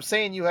like, "I'm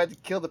saying you had to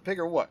kill the pig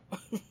or what?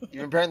 You've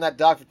been preparing that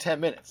dog for 10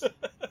 minutes."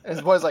 And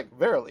his boy's like,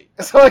 "Verily."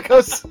 So it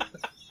goes.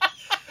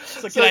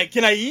 So So-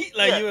 can I eat?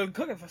 Like yeah. you've been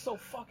cooking for so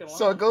fucking long.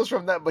 So it goes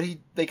from that, but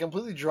they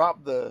completely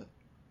drop the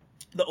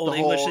old the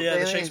English, whole, yeah, the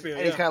and Shakespeare.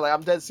 and he's yeah. kind of like,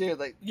 "I'm dead serious."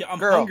 Like, Yeah, I'm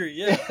girl, hungry.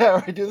 Yeah.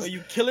 right, dude, Are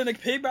you killing a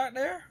pig back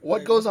there? what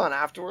Like, goes on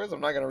afterwards? I'm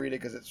not gonna read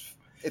it because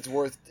it's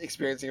worth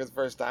experiencing it the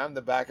first time.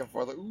 The back and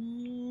forth, like,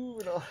 ooh,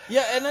 you know.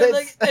 Yeah, and then,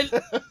 like,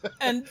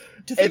 and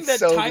to think It's that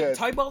so good.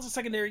 Tybalt's a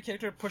secondary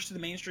character pushed to the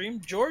mainstream.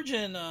 George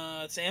and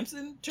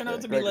Samson turn out Yeah,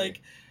 to Gregory. be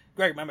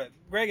like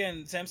Greg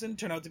and Samson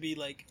turn out to be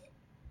like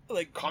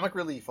Comic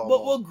relief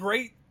almost. well,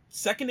 great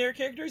secondary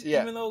characters,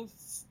 Yeah. even though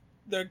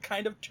they're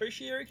kind of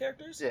tertiary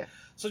characters. Yeah.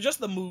 So just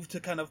the move to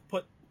kind of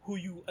put who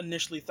you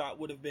initially thought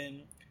would have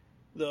been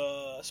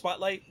the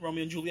spotlight,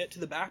 Romeo and Juliet, to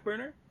the back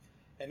burner,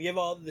 and give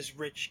all this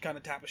rich kind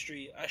of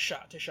tapestry a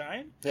shot to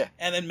shine. Yeah.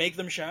 And then make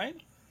them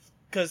shine.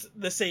 Because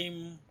the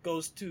same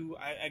goes to,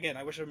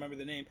 I wish I remember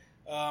the name,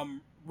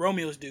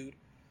 Romeo's dude,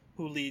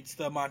 who leads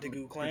the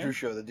Montague clan.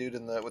 Drusho, the dude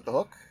with the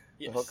hook.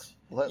 Yes. The hook.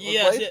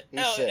 Yes, blade?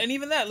 yeah. He's sick. And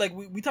even that, like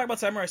we talk about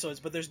samurai swords,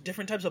 but there's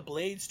different types of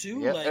blades too.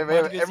 Yeah, Like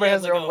everybody Montagues,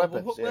 has their like own a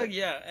weapons, hook yeah. leg,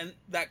 yeah, and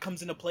that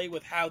comes into play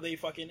with how they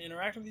fucking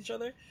interact with each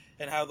other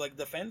and how like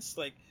the fence,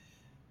 like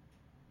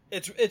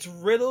it's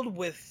riddled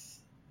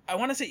with, I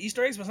want to say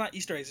Easter eggs, but it's not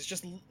Easter eggs. It's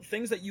just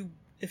things that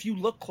if you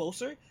look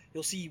closer,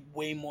 you'll see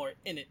way more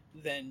in it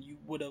than you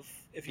would have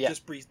if you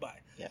just breezed by.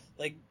 Yeah.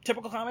 Like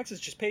typical comics,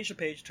 it's just page to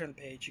page, turn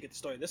the page, you get the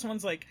story. This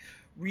one's like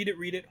read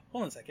it.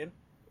 Hold on a second,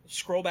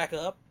 scroll back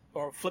up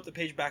or flip the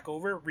page back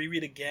over,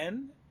 reread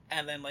again,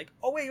 and then like,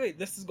 oh wait,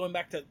 this is going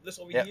back to this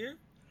over here.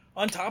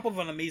 On top of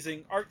an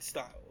amazing art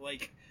style,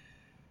 like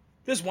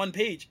this one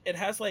page, it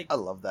has like, I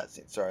love that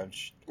scene. Sorry,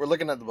 we're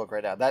looking at the book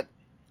right now.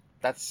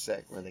 That's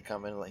sick. Where they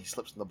come in and like he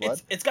slips in the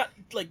blood. It's got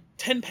like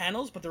 10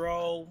 panels, but they're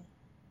all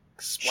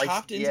Spliced,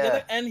 chopped in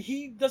together, and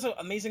he does an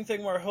amazing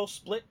thing where he'll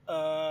split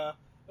a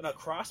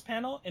cross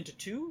panel into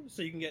two,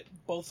 so you can get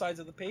both sides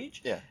of the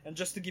page. Yeah. And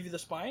just to give you the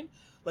spine,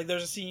 like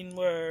there's a scene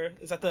where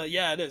is that the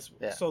it is.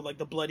 Yeah. So like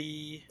the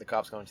bloody. The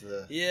cops going to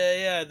the.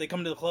 Yeah. They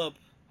come to the club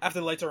after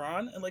the lights are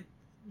on, and like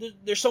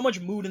there's so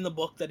much mood in the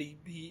book that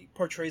he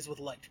portrays with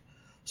light.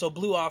 So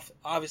blue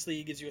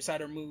obviously gives you a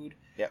sadder mood.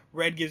 Yeah.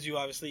 Red gives you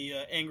obviously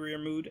an angrier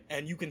mood,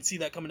 and you can see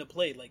that come into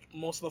play. Like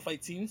most of the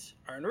fight scenes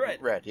are in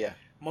red. Red, yeah.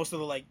 Most of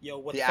the like,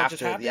 what the fuck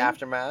just happened? The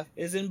aftermath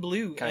is in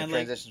blue. kind of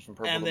transitions from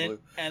purple to blue.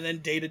 And then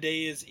day to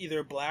day is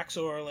either blacks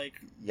or like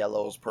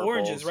yellows, purples,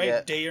 oranges, right?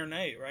 Yeah. Day or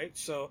night, right?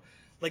 So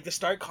like the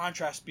stark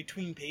contrast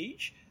between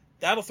page,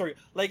 that'll throw you.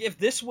 Like if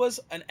this was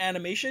an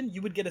animation,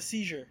 you would get a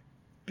seizure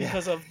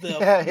because of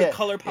the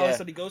color palettes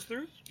that he goes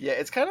through. Yeah,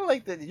 it's kind of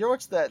like you ever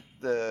watch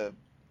the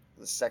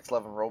Sex,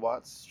 Love, and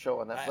Robots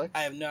show on Netflix?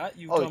 I have not.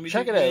 You told me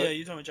check to. it out. Yeah,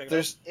 you told me to check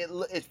it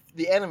out.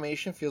 The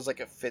animation feels like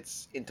it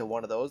fits into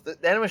one of those. The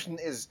animation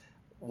is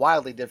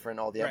wildly different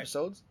in all the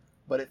episodes,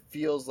 but it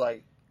feels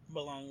like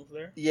belongs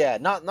there. Yeah,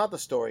 not the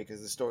story,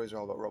 because the stories are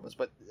all about robots,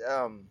 but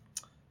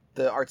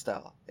the art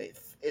style.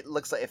 It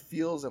looks like, it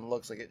feels and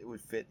looks like it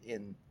would fit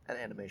in an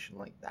animation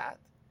like that.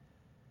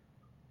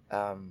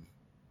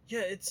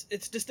 Yeah,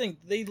 it's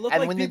distinct. They look and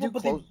like when people,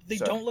 they but they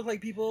don't look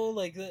like people.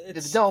 Like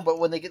no, but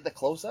when they get the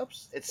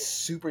close-ups, it's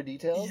super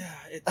detailed. Yeah,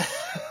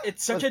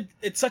 it's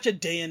such a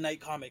day and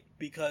night comic,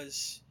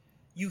 because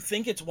you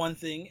think it's one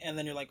thing, and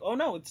then you're like, oh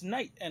no, it's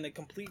night, and it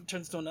completely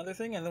turns to another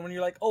thing, and then when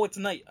you're like, oh, it's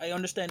night, I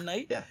understand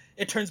night. Yeah.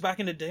 It turns back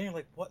into day, and you're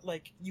like, what?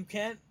 Like you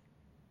can't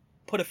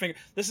put a finger.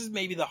 This is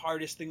maybe the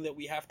hardest thing that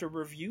we have to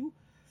review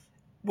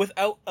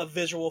without a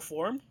visual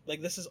form. Like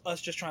this is us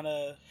just trying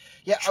to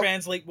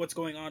translate what's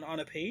going on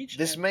a page.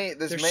 There's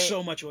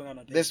so much going on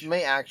a page. This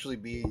may actually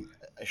be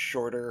a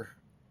shorter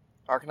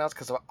Arcanauts,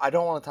 because I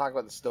don't want to talk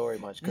about the story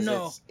much,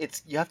 because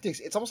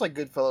it's almost like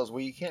Goodfellas,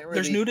 where you can't really.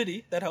 There's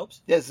nudity that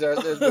helps. Yes,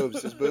 there's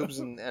boobs, boobs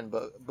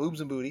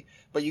and booty,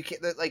 but you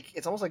can't, like,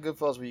 it's almost like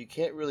Goodfellas, where you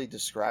can't really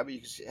describe it.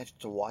 You just have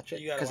to watch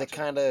it, because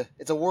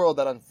it's a world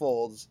that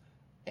unfolds,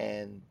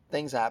 and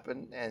things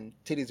happen, and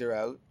titties are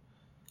out.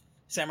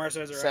 Samurai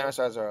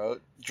Stars are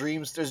out.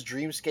 There's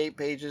Dreamscape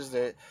pages.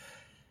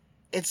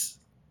 It's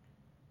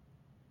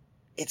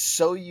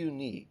so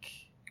unique.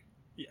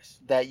 Yes.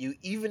 That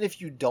even if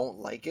you don't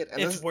like it,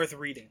 and it's worth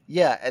reading.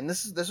 Yeah, and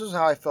this is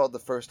how I felt the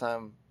first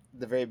time,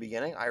 the very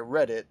beginning. I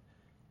read it,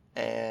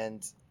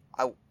 and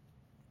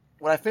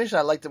when I finished it,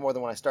 I liked it more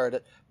than when I started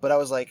it. But I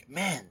was like,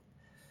 man,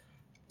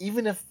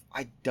 even if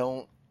I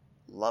don't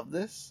love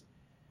this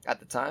at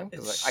the time,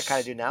 because I kind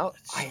of do now,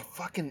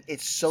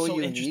 it's so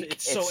unique.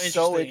 It's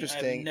so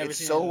interesting.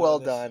 It's so well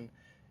done.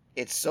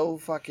 It's so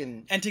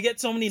fucking and to get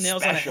so many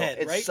nails special. On a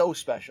head, right? It's so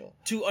special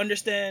to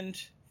understand.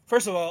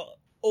 First of all,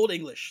 Old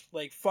English,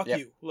 like fuck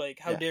you, like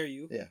how dare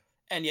you? Yeah.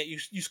 And yet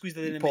you squeezed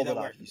it in and made that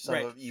word.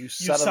 You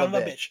son of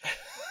a bitch.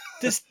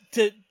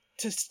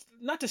 to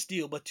not to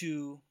steal, but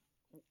to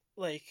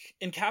like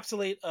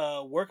encapsulate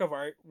a work of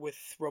art with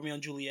Romeo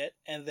and Juliet,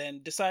 and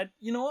then decide,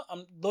 you know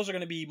what, those are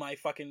gonna be my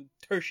fucking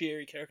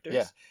tertiary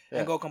characters,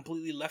 and go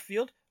completely left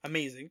field.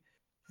 Amazing.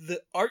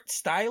 The art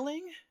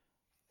styling,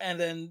 and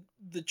then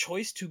the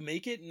choice to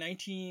make it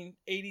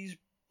 1980s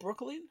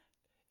Brooklyn.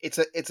 It's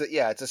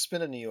a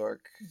spin in New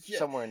York,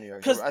 somewhere in New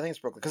York. I think it's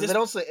Brooklyn, because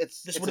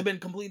this would have been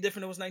completely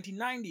different. It was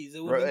 1990s.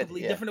 It would have been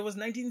completely different. It was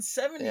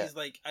 1970s. Yeah.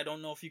 Like I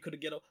don't know if you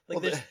could get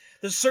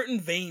there's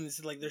certain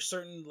veins, like there's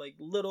certain like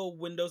little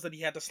windows that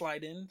he had to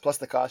slide in. Plus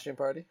the costume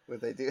party, where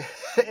they do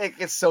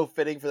it's so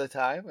fitting for the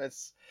time.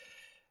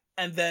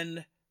 And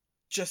then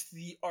just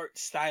the art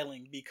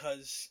styling,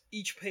 because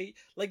each page,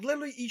 like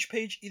literally each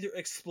page, either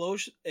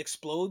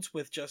explodes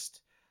with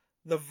just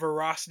the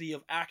veracity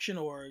of action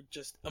or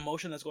just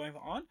emotion that's going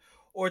on,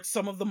 or it's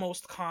some of the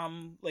most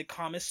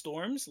calmest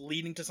storms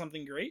leading to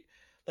something great.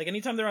 Like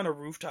anytime they're on a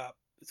rooftop,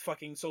 it's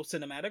fucking so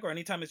cinematic, or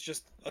anytime it's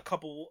just a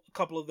couple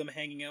of them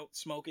hanging out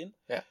smoking.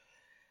 Yeah.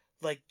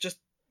 Like just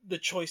the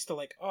choice to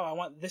like, oh, I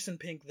want this in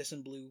pink, this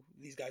in blue,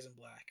 these guys in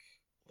black.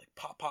 Like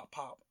pop, pop,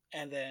 pop.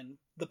 And then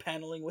the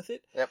paneling with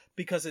it. Yep.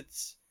 Because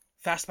it's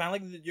fast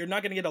paneling. You're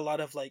not going to get a lot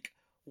of like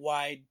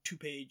wide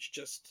 2-page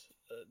just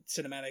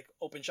cinematic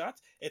open shots.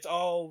 It's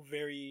all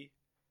very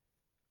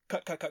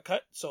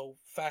cut. So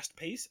fast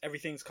pace,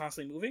 everything's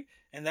constantly moving,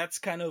 and that's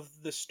kind of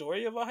the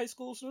story of a high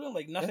school student.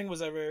 Like nothing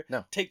was ever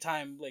take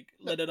time, like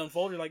let it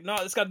unfold. You're like, no,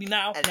 it's got to be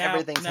now. And now,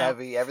 everything's now.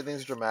 heavy, everything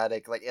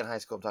dramatic. Like in high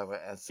school, I'm talking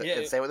about. And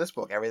same with this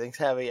book. Everything's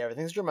heavy,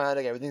 everything's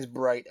dramatic, everything's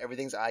bright,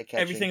 everything's eye catching.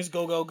 Everything's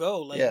go go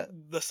go. Like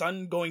the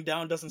sun going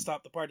down doesn't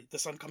stop the party. The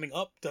sun coming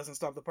up doesn't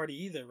stop the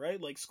party either,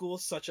 right? Like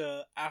school's such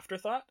a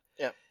afterthought.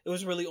 Yeah, it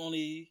was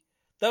really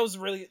that was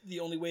really the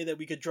only way that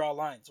we could draw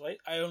lines, right?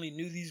 I only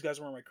knew these guys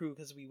were my crew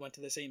because we went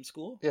to the same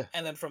school. Yeah.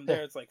 And then from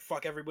there, it's like,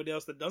 fuck everybody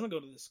else that doesn't go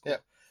to this school. Yeah.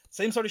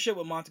 Same sort of shit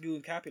with Montague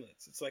and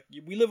Capulets. It's like,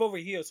 we live over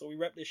here, so we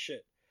rep this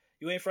shit.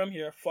 You ain't from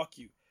here, fuck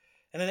you.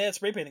 And then they had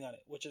spray painting on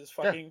it, which is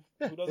fucking...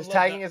 Yeah. Who doesn't it's love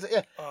tagging that? is...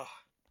 Yeah.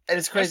 And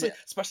it's crazy.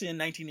 Especially in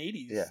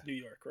 1980s New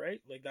York,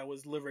 right? Like, that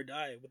was live or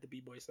die with the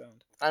B-boy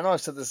sound. I know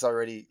I've said this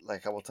already,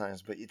 like, a couple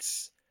times, but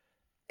it's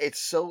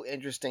so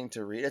interesting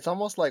to read. It's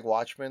almost like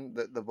Watchmen,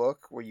 the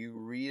book, where you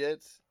read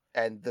it,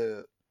 and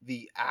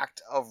the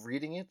act of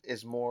reading it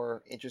is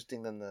more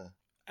interesting than the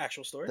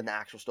actual story.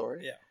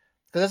 Yeah,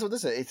 because that's what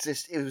this is. It's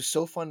just it was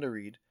so fun to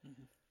read.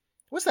 Mm-hmm.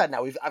 What's that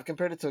now? I've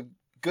compared it to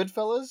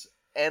Goodfellas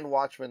and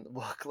Watchmen.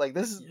 Look,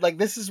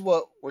 this is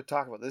what we're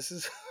talking about. This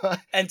is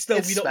and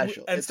still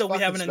we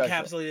haven't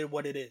encapsulated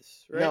what it is.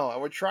 Right? No,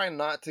 and we're trying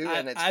not to,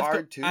 and it's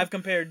hard to. I've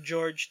compared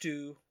George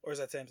to, or is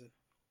that Samson?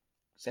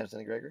 Samson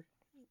and Gregory.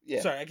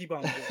 Yeah. Sorry, I keep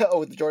on.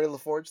 With the Jordan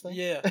LaForge thing.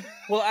 Yeah.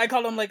 Well, I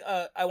call him like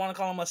I want to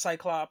call him a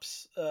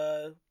Cyclops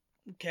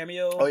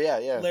cameo. Oh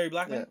yeah. Larry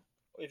Blackman.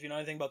 Yeah. If you know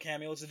anything about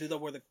cameos, the dude that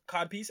wore the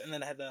cod piece and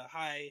then had the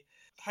high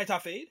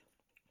top fade.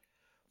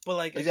 But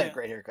like he's got a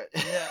great haircut.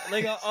 Yeah,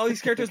 like all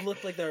these characters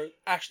look like they're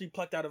actually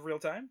plucked out of real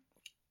time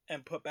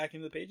and put back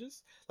into the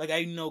pages. Like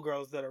I know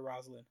girls that are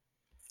Rosalind.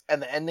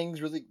 And the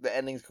ending's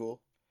cool.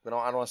 I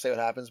don't want to say what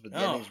happens, but the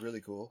ending's really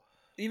cool.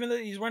 Even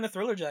he's wearing a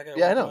Thriller jacket.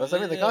 Yeah, I know. That's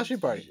the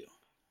costume party.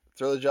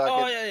 Thriller jacket.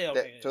 Oh yeah.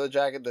 Okay. Thriller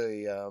jacket.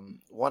 The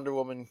Wonder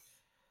Woman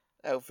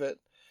outfit.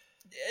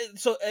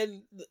 So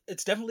and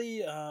it's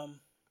definitely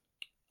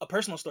a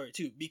personal story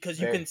too,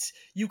 because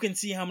you can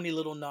see how many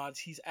little nods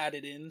he's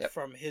added in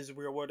from his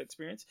real world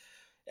experience.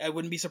 I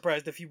wouldn't be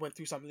surprised if he went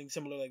through something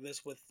similar like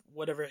this with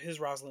whatever his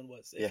Rosalind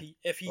was.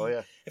 If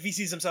he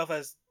sees himself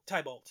as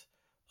Tybalt.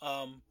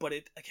 But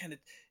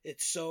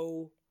it's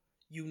so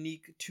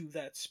unique to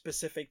that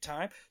specific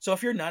time. So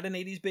if you're not an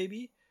 80s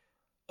baby,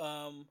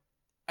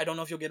 I don't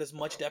know if you'll get as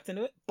much depth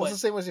into it. Well, it's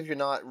the same as if you're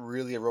not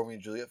really a Romeo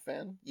and Juliet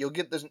fan.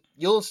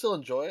 You'll still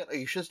enjoy it. Or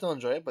you should still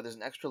enjoy it, but there's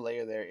an extra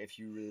layer there if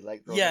you really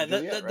like Romeo and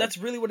Juliet. Right? That's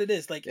really what it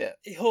is. Like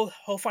he'll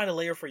find a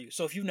layer for you.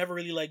 So if you've never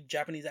really liked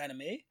Japanese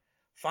anime,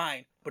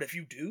 fine. But if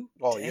you do,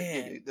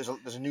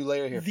 there's a new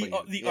layer here for you.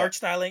 The art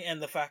styling and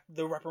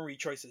the weaponry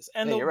choices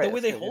and the way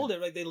they hold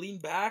it, like they lean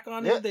back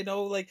on it. They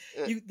know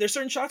there's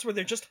certain shots where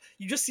you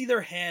just see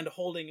their hand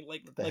holding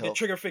like a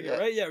trigger figure,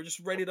 right? Yeah, just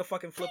ready to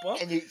fucking flip up.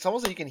 And it's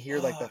almost like you can hear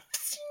like the.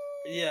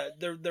 Yeah,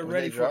 they're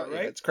ready for it,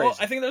 right? It's crazy. Well,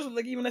 I think there's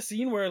like even a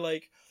scene where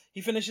like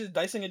he finishes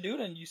dicing a dude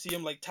and you see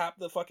him like tap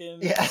the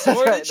fucking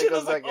sword and shit. I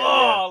was like,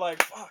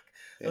 like fuck.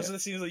 Yeah. Those are the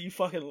scenes that you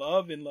fucking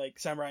love in like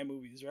samurai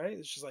movies, right?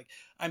 It's just like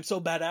I'm so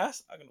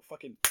badass, I'm gonna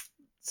fucking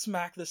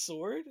smack the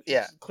sword.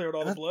 Clear out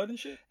all the blood and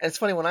shit. And it's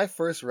funny when I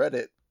first read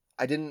it,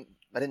 I didn't.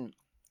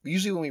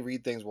 Usually when we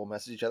read things, we'll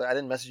message each other. I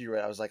didn't message you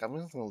right. I was like, I'm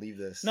just gonna leave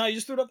this. No, you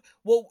just threw it up.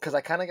 Well, because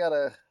I kind of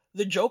got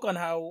the joke on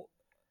how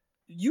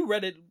you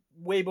read it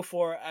way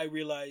before I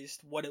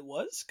realized what it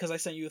was, because I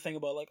sent you a thing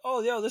about like,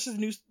 oh yeah, this is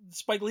new.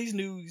 Spike Lee's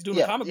new. He's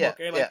doing a comic book.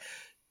 And like,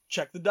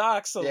 check the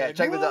docs. So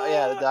check the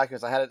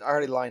documents. I had it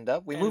already lined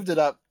up. We moved it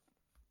up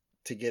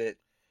to get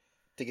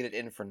it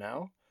in for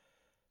now.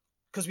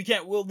 Because we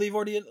can't. They've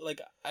already like.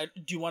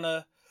 Do you want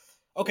to?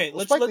 Okay,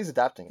 Spike Lee's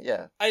adapting it.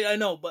 Yeah, I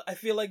know, but I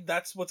feel like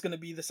that's what's going to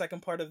be the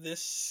second part of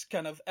this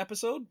kind of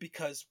episode,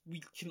 because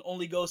we can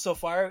only go so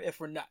far if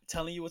we're not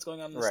telling you what's going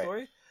on in the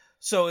story.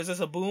 So is this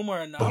a boom or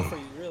a no for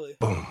you, really?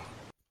 Boom.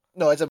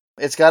 No,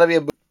 it's got to be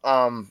a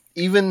boom.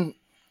 Even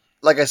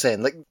like I said,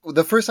 like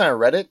the first time I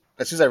read it,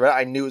 as soon as I read it,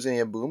 I knew it was going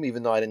to be a boom,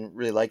 even though I didn't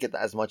really like it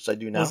as much as I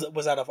do now.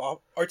 Was that off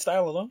art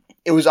style alone?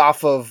 It was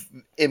off of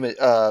image.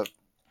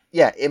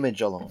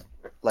 Image alone.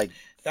 Like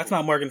that's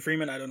not Morgan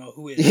Freeman. I don't know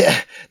who is. Yeah,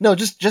 no,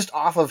 just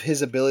off of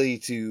his ability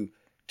to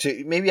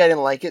maybe I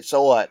didn't like it.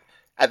 So what?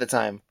 At the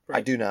time, I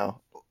do now.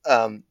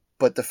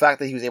 But the fact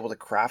that he was able to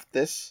craft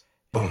this.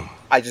 Boom.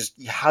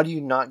 How do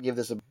you not give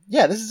this a...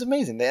 Yeah, this is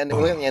amazing. We're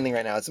looking at the ending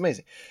right now. It's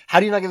amazing. How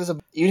do you not give this a...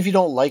 Even if you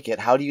don't like it,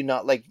 how do you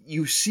not... Like,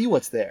 you see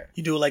what's there.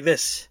 You do it like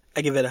this.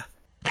 I give it a...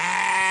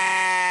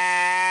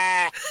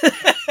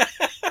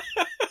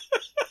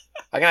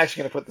 I'm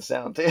actually going to put the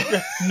sound, too.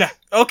 Nah.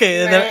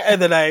 Okay, and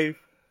then I...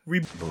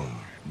 Boom.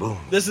 Boom.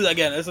 This is,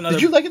 again, it's another...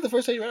 Did you like it the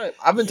first time you read it?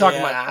 I've been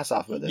talking my ass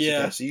off with this.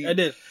 Yeah, I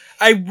did.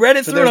 I read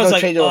it through and I was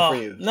like, for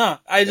you. No.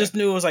 I just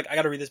knew it was like, I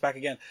got to read this back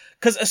again.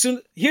 Because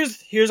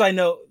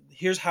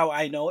here's how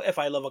I know if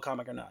I love a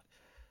comic or not.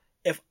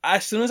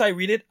 As soon as I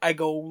read it, I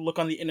go look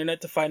on the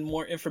internet to find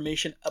more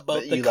information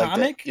about the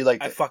comic.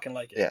 I fucking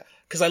like it. Yeah.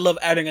 Because I love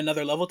adding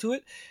another level to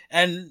it.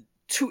 And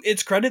to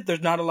its credit,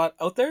 there's not a lot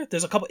out there.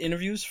 There's a couple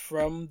interviews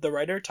from the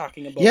writer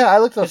talking about. Yeah, I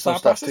looked up his some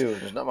thought stuff process, too.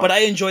 There's not much. but I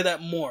enjoy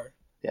that more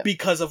Yeah.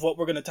 because of what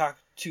we're going to talk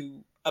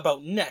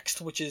about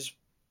next, which is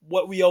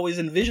what we always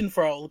envision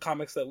for all the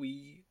comics that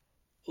we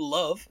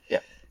love. Yeah.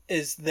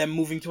 Is them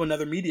moving to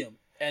another medium,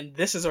 and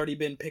this has already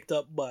been picked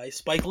up by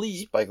Spike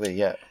Lee. Spike Lee,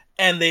 yeah.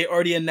 And they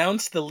already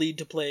announced the lead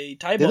to play Did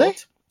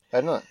Tybalt. they?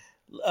 I don't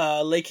know.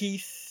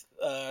 Lakeith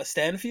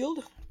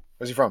Stanfield,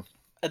 Where's he from?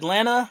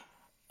 Atlanta.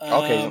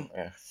 Okay.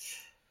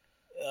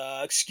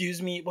 Yeah.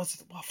 Excuse me.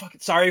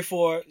 Sorry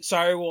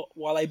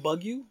while I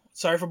bug you.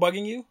 Sorry for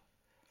bugging you.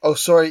 Oh,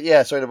 sorry.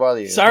 Yeah, sorry to bother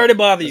you. Sorry to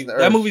bother you. Isn't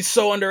That Earth- movie's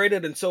so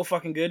underrated and so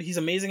fucking good. He's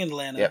amazing in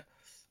Atlanta. Yep.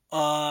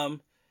 And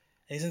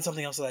he's in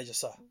something else that I just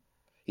saw.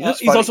 He's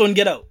He's also in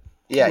Get Out.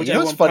 Yeah, which you know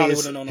what's everyone funny probably is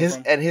would've known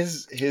him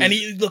his And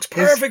he looks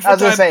his- perfect for I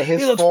was gonna Tybalt. say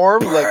his He looks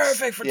form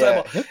perfect for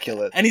Tybalt. He'll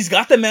kill it. And he's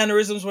got the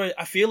mannerisms where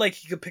I feel like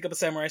he could pick up a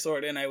samurai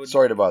sword, and I would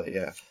Sorry to bother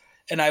you. Yeah.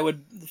 and I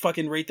would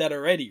fucking rate that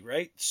already,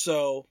 right?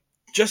 So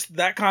just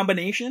that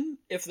combination,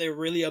 if they're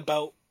really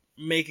about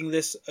making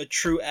this a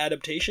true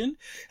adaptation,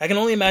 I can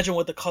only imagine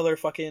what the color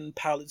fucking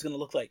palette's gonna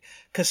look like.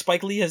 Because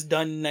Spike Lee has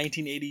done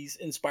 1980s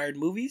inspired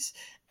movies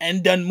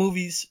and done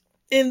movies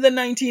in the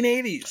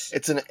 1980s.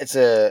 It's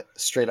a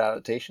straight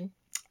adaptation.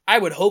 I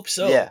would hope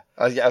so. Yeah,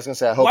 I was gonna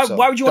say I hope Why, so.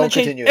 why would you want to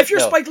change? Continue If you're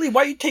no. Spike Lee,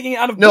 why are you taking it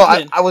out of No,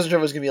 Brooklyn? I wasn't sure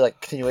if it was gonna be like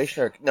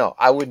continuation or no.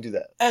 I wouldn't do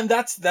that. And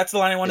that's the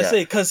line I want to Yeah.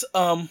 say, because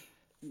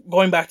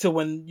going back to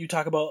when you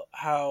talk about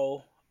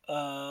how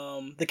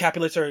the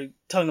Capulets are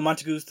telling the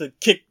Montagues to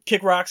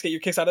kick rocks, get your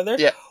kicks out of there.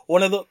 Yeah.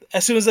 One of the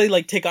as soon as they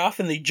like take off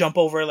and they jump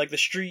over like the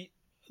street,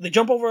 they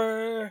jump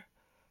over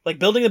like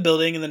building to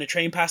building, and then a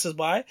train passes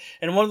by,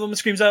 and one of them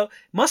screams out,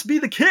 "Must be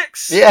the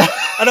kicks!" Yeah.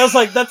 And I was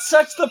like, that's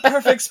such the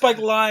perfect Spike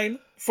line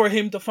for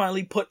him to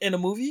finally put in a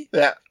movie,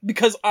 Yeah.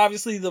 because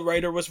obviously the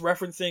writer was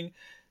referencing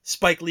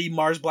Spike Lee,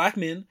 Mars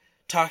Blackman,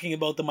 talking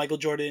about the Michael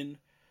Jordan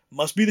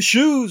must be the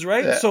shoes,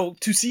 right? Yeah. So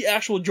to see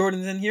actual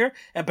Jordans in here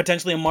and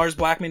potentially a Mars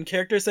Blackman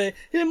character say,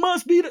 it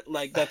must be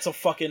like, that's a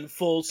fucking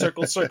full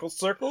circle. So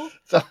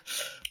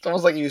it's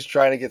almost like he was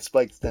trying to get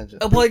Spike's attention.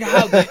 I'm like,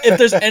 how, if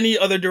there's any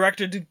other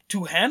director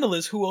to handle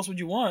this, who else would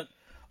you want?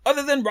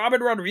 Other than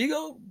Robert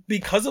Rodrigo,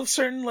 because of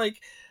certain, like,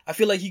 I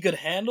feel like he could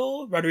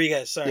handle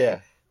Rodriguez, sorry. Yeah.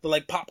 The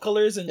like pop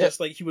colors and Yeah. just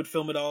like he would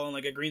film it all on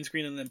like a green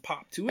screen and then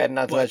pop to it. And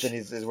not to But mention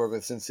his work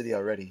with Sin City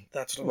already.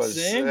 that's what I'm was,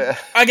 saying.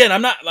 Again,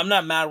 I'm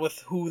not mad with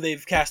who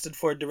they've casted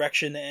for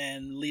direction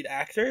and lead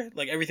actor.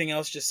 Like everything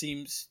else just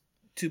seems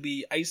to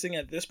be icing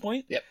at this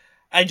point. Yep.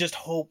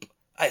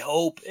 I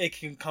hope it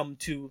can come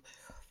to.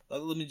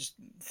 Let me just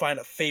find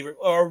a favorite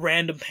or a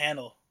random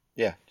panel.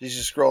 Yeah, he's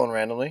just scrolling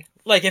randomly.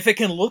 Like if it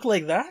can look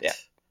like that Yeah.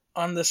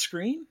 on the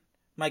screen,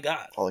 my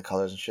God. All the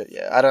colors and shit.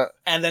 Yeah, I don't.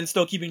 And then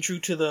still keeping true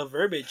to the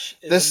verbiage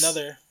is This-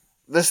 another.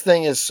 This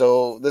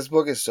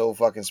book is so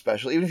fucking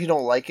special. Even if you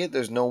don't like it,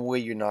 there's no way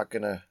you're not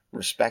gonna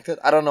respect it.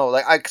 I don't know,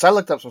 like, because I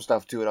looked up some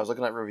stuff too, and I was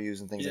looking at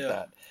reviews and things Yeah. like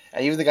that.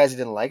 And even the guys who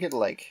didn't like it,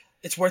 like,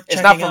 It's worth. it's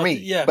checking not for out. me.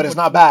 Yeah, but it's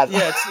not bad.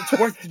 Yeah, it's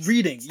worth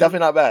reading. It's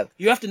definitely not bad.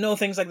 You have to know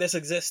things like this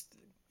exist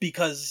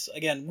because,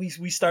 again, we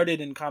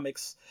started in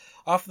comics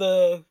off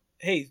the,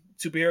 hey,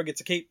 superhero gets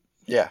a cape,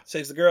 Yeah,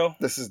 saves the girl.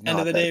 this is End not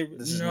of the that. day,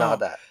 This is no. not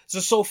that. It's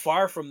just so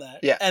far from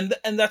that. Yeah.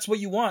 And that's what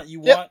you want.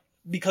 You Yep. want,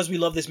 because we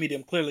love this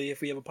medium, clearly,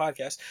 if we have a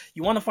podcast,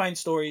 you want to find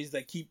stories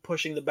that keep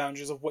pushing the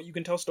boundaries of what you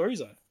can tell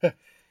stories on.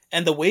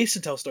 And the ways to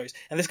tell stories.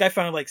 And this guy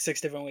found like 6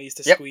 different ways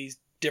to Yep. squeeze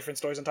different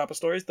stories on top of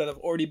stories that have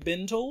already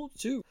been told,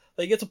 too.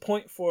 Like, it's a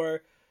point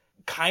for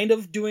kind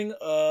of doing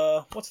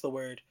what's the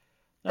word?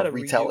 Not a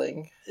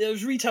retelling. It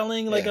was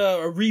retelling, like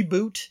a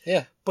reboot.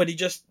 Yeah. But he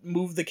just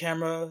moved the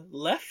camera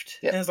left.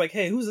 Yeah. And it's like,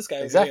 hey, who's this guy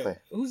over Exactly.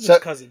 here? Who's So-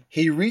 this cousin?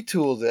 He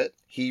retools it.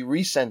 He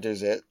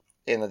recenters it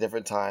in a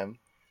different time.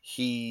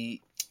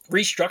 He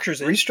Restructures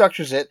it.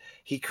 restructures it.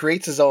 He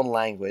creates his own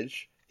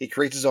language. He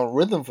creates his own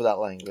rhythm for that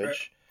language.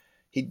 Right.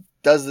 He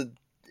does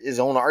his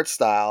own art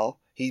style.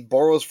 He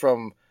borrows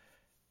from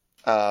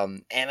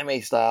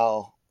anime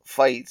style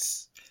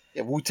fights,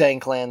 Wu-Tang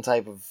Clan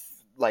type of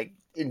like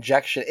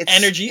injection. It's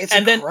energy, It's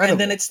and incredible.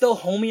 then it's still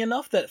homey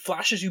enough that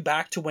flashes you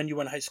back to when you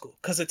were in high school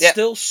because it's Yeah.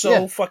 still so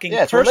Yeah. fucking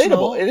yeah, it's personal.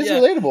 relatable. It is Yeah.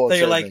 relatable. in That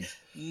you're certain like, things.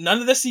 none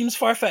of this seems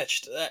far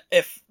fetched.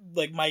 If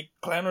like my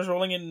clan was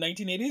rolling in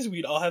 1980s,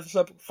 we'd all have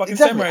fucking Exactly.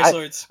 samurai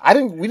swords.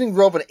 We didn't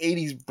grow up in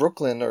 '80s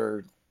Brooklyn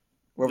or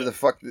wherever the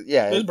fuck.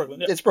 Yeah, It was Brooklyn.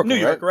 Yeah. it's Brooklyn,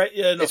 New York, right?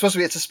 Yeah, no. It's supposed to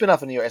be. It's a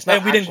spin-off of New York. It's not.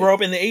 And we didn't actually- grow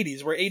up in the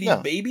 80s. We're 80s No.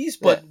 babies,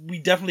 but we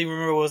definitely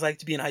remember what it was like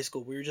to be in high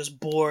school. We were just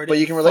bored. But you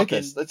and can relate fucking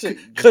this. That's it.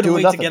 Just Couldn't doing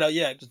wait nothing. to get out.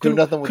 Yeah, do couldn't,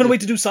 nothing with couldn't it.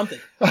 wait to do something.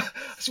 I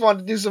just wanted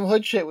to do some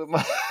hood shit with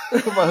my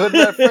with my hood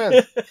rat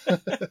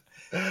friends.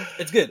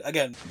 It's good.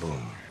 Again,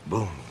 Boom,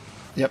 boom.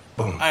 Yep.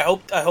 Boom. I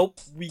hope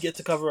we get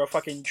to cover a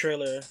fucking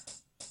trailer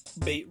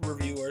bait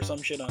review or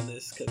some shit on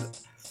this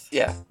because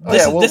Yeah.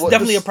 this is well,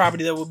 definitely a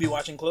property that we'll be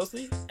watching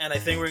closely, and I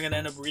think we're gonna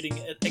end up reading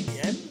it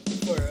again.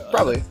 For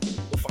Probably.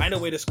 we'll find a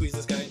way to squeeze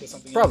this guy into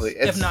something. Probably.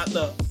 else, if It's- not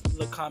the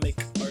comic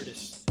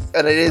artist.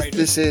 And it is. Right.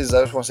 This is.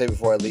 I just want to say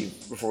before I leave,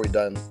 before we're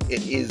done,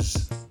 it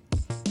is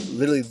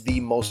literally the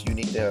most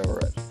unique thing I've ever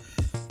read.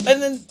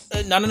 And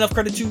then not enough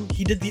credit to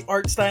he did the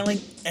art styling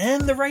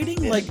and the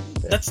writing. Yeah. Like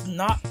that's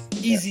not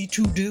easy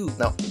to do.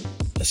 No.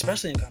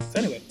 Especially in comics.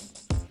 Anyway,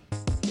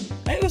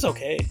 it was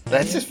okay.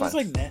 That's just It was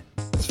fun. like, nah.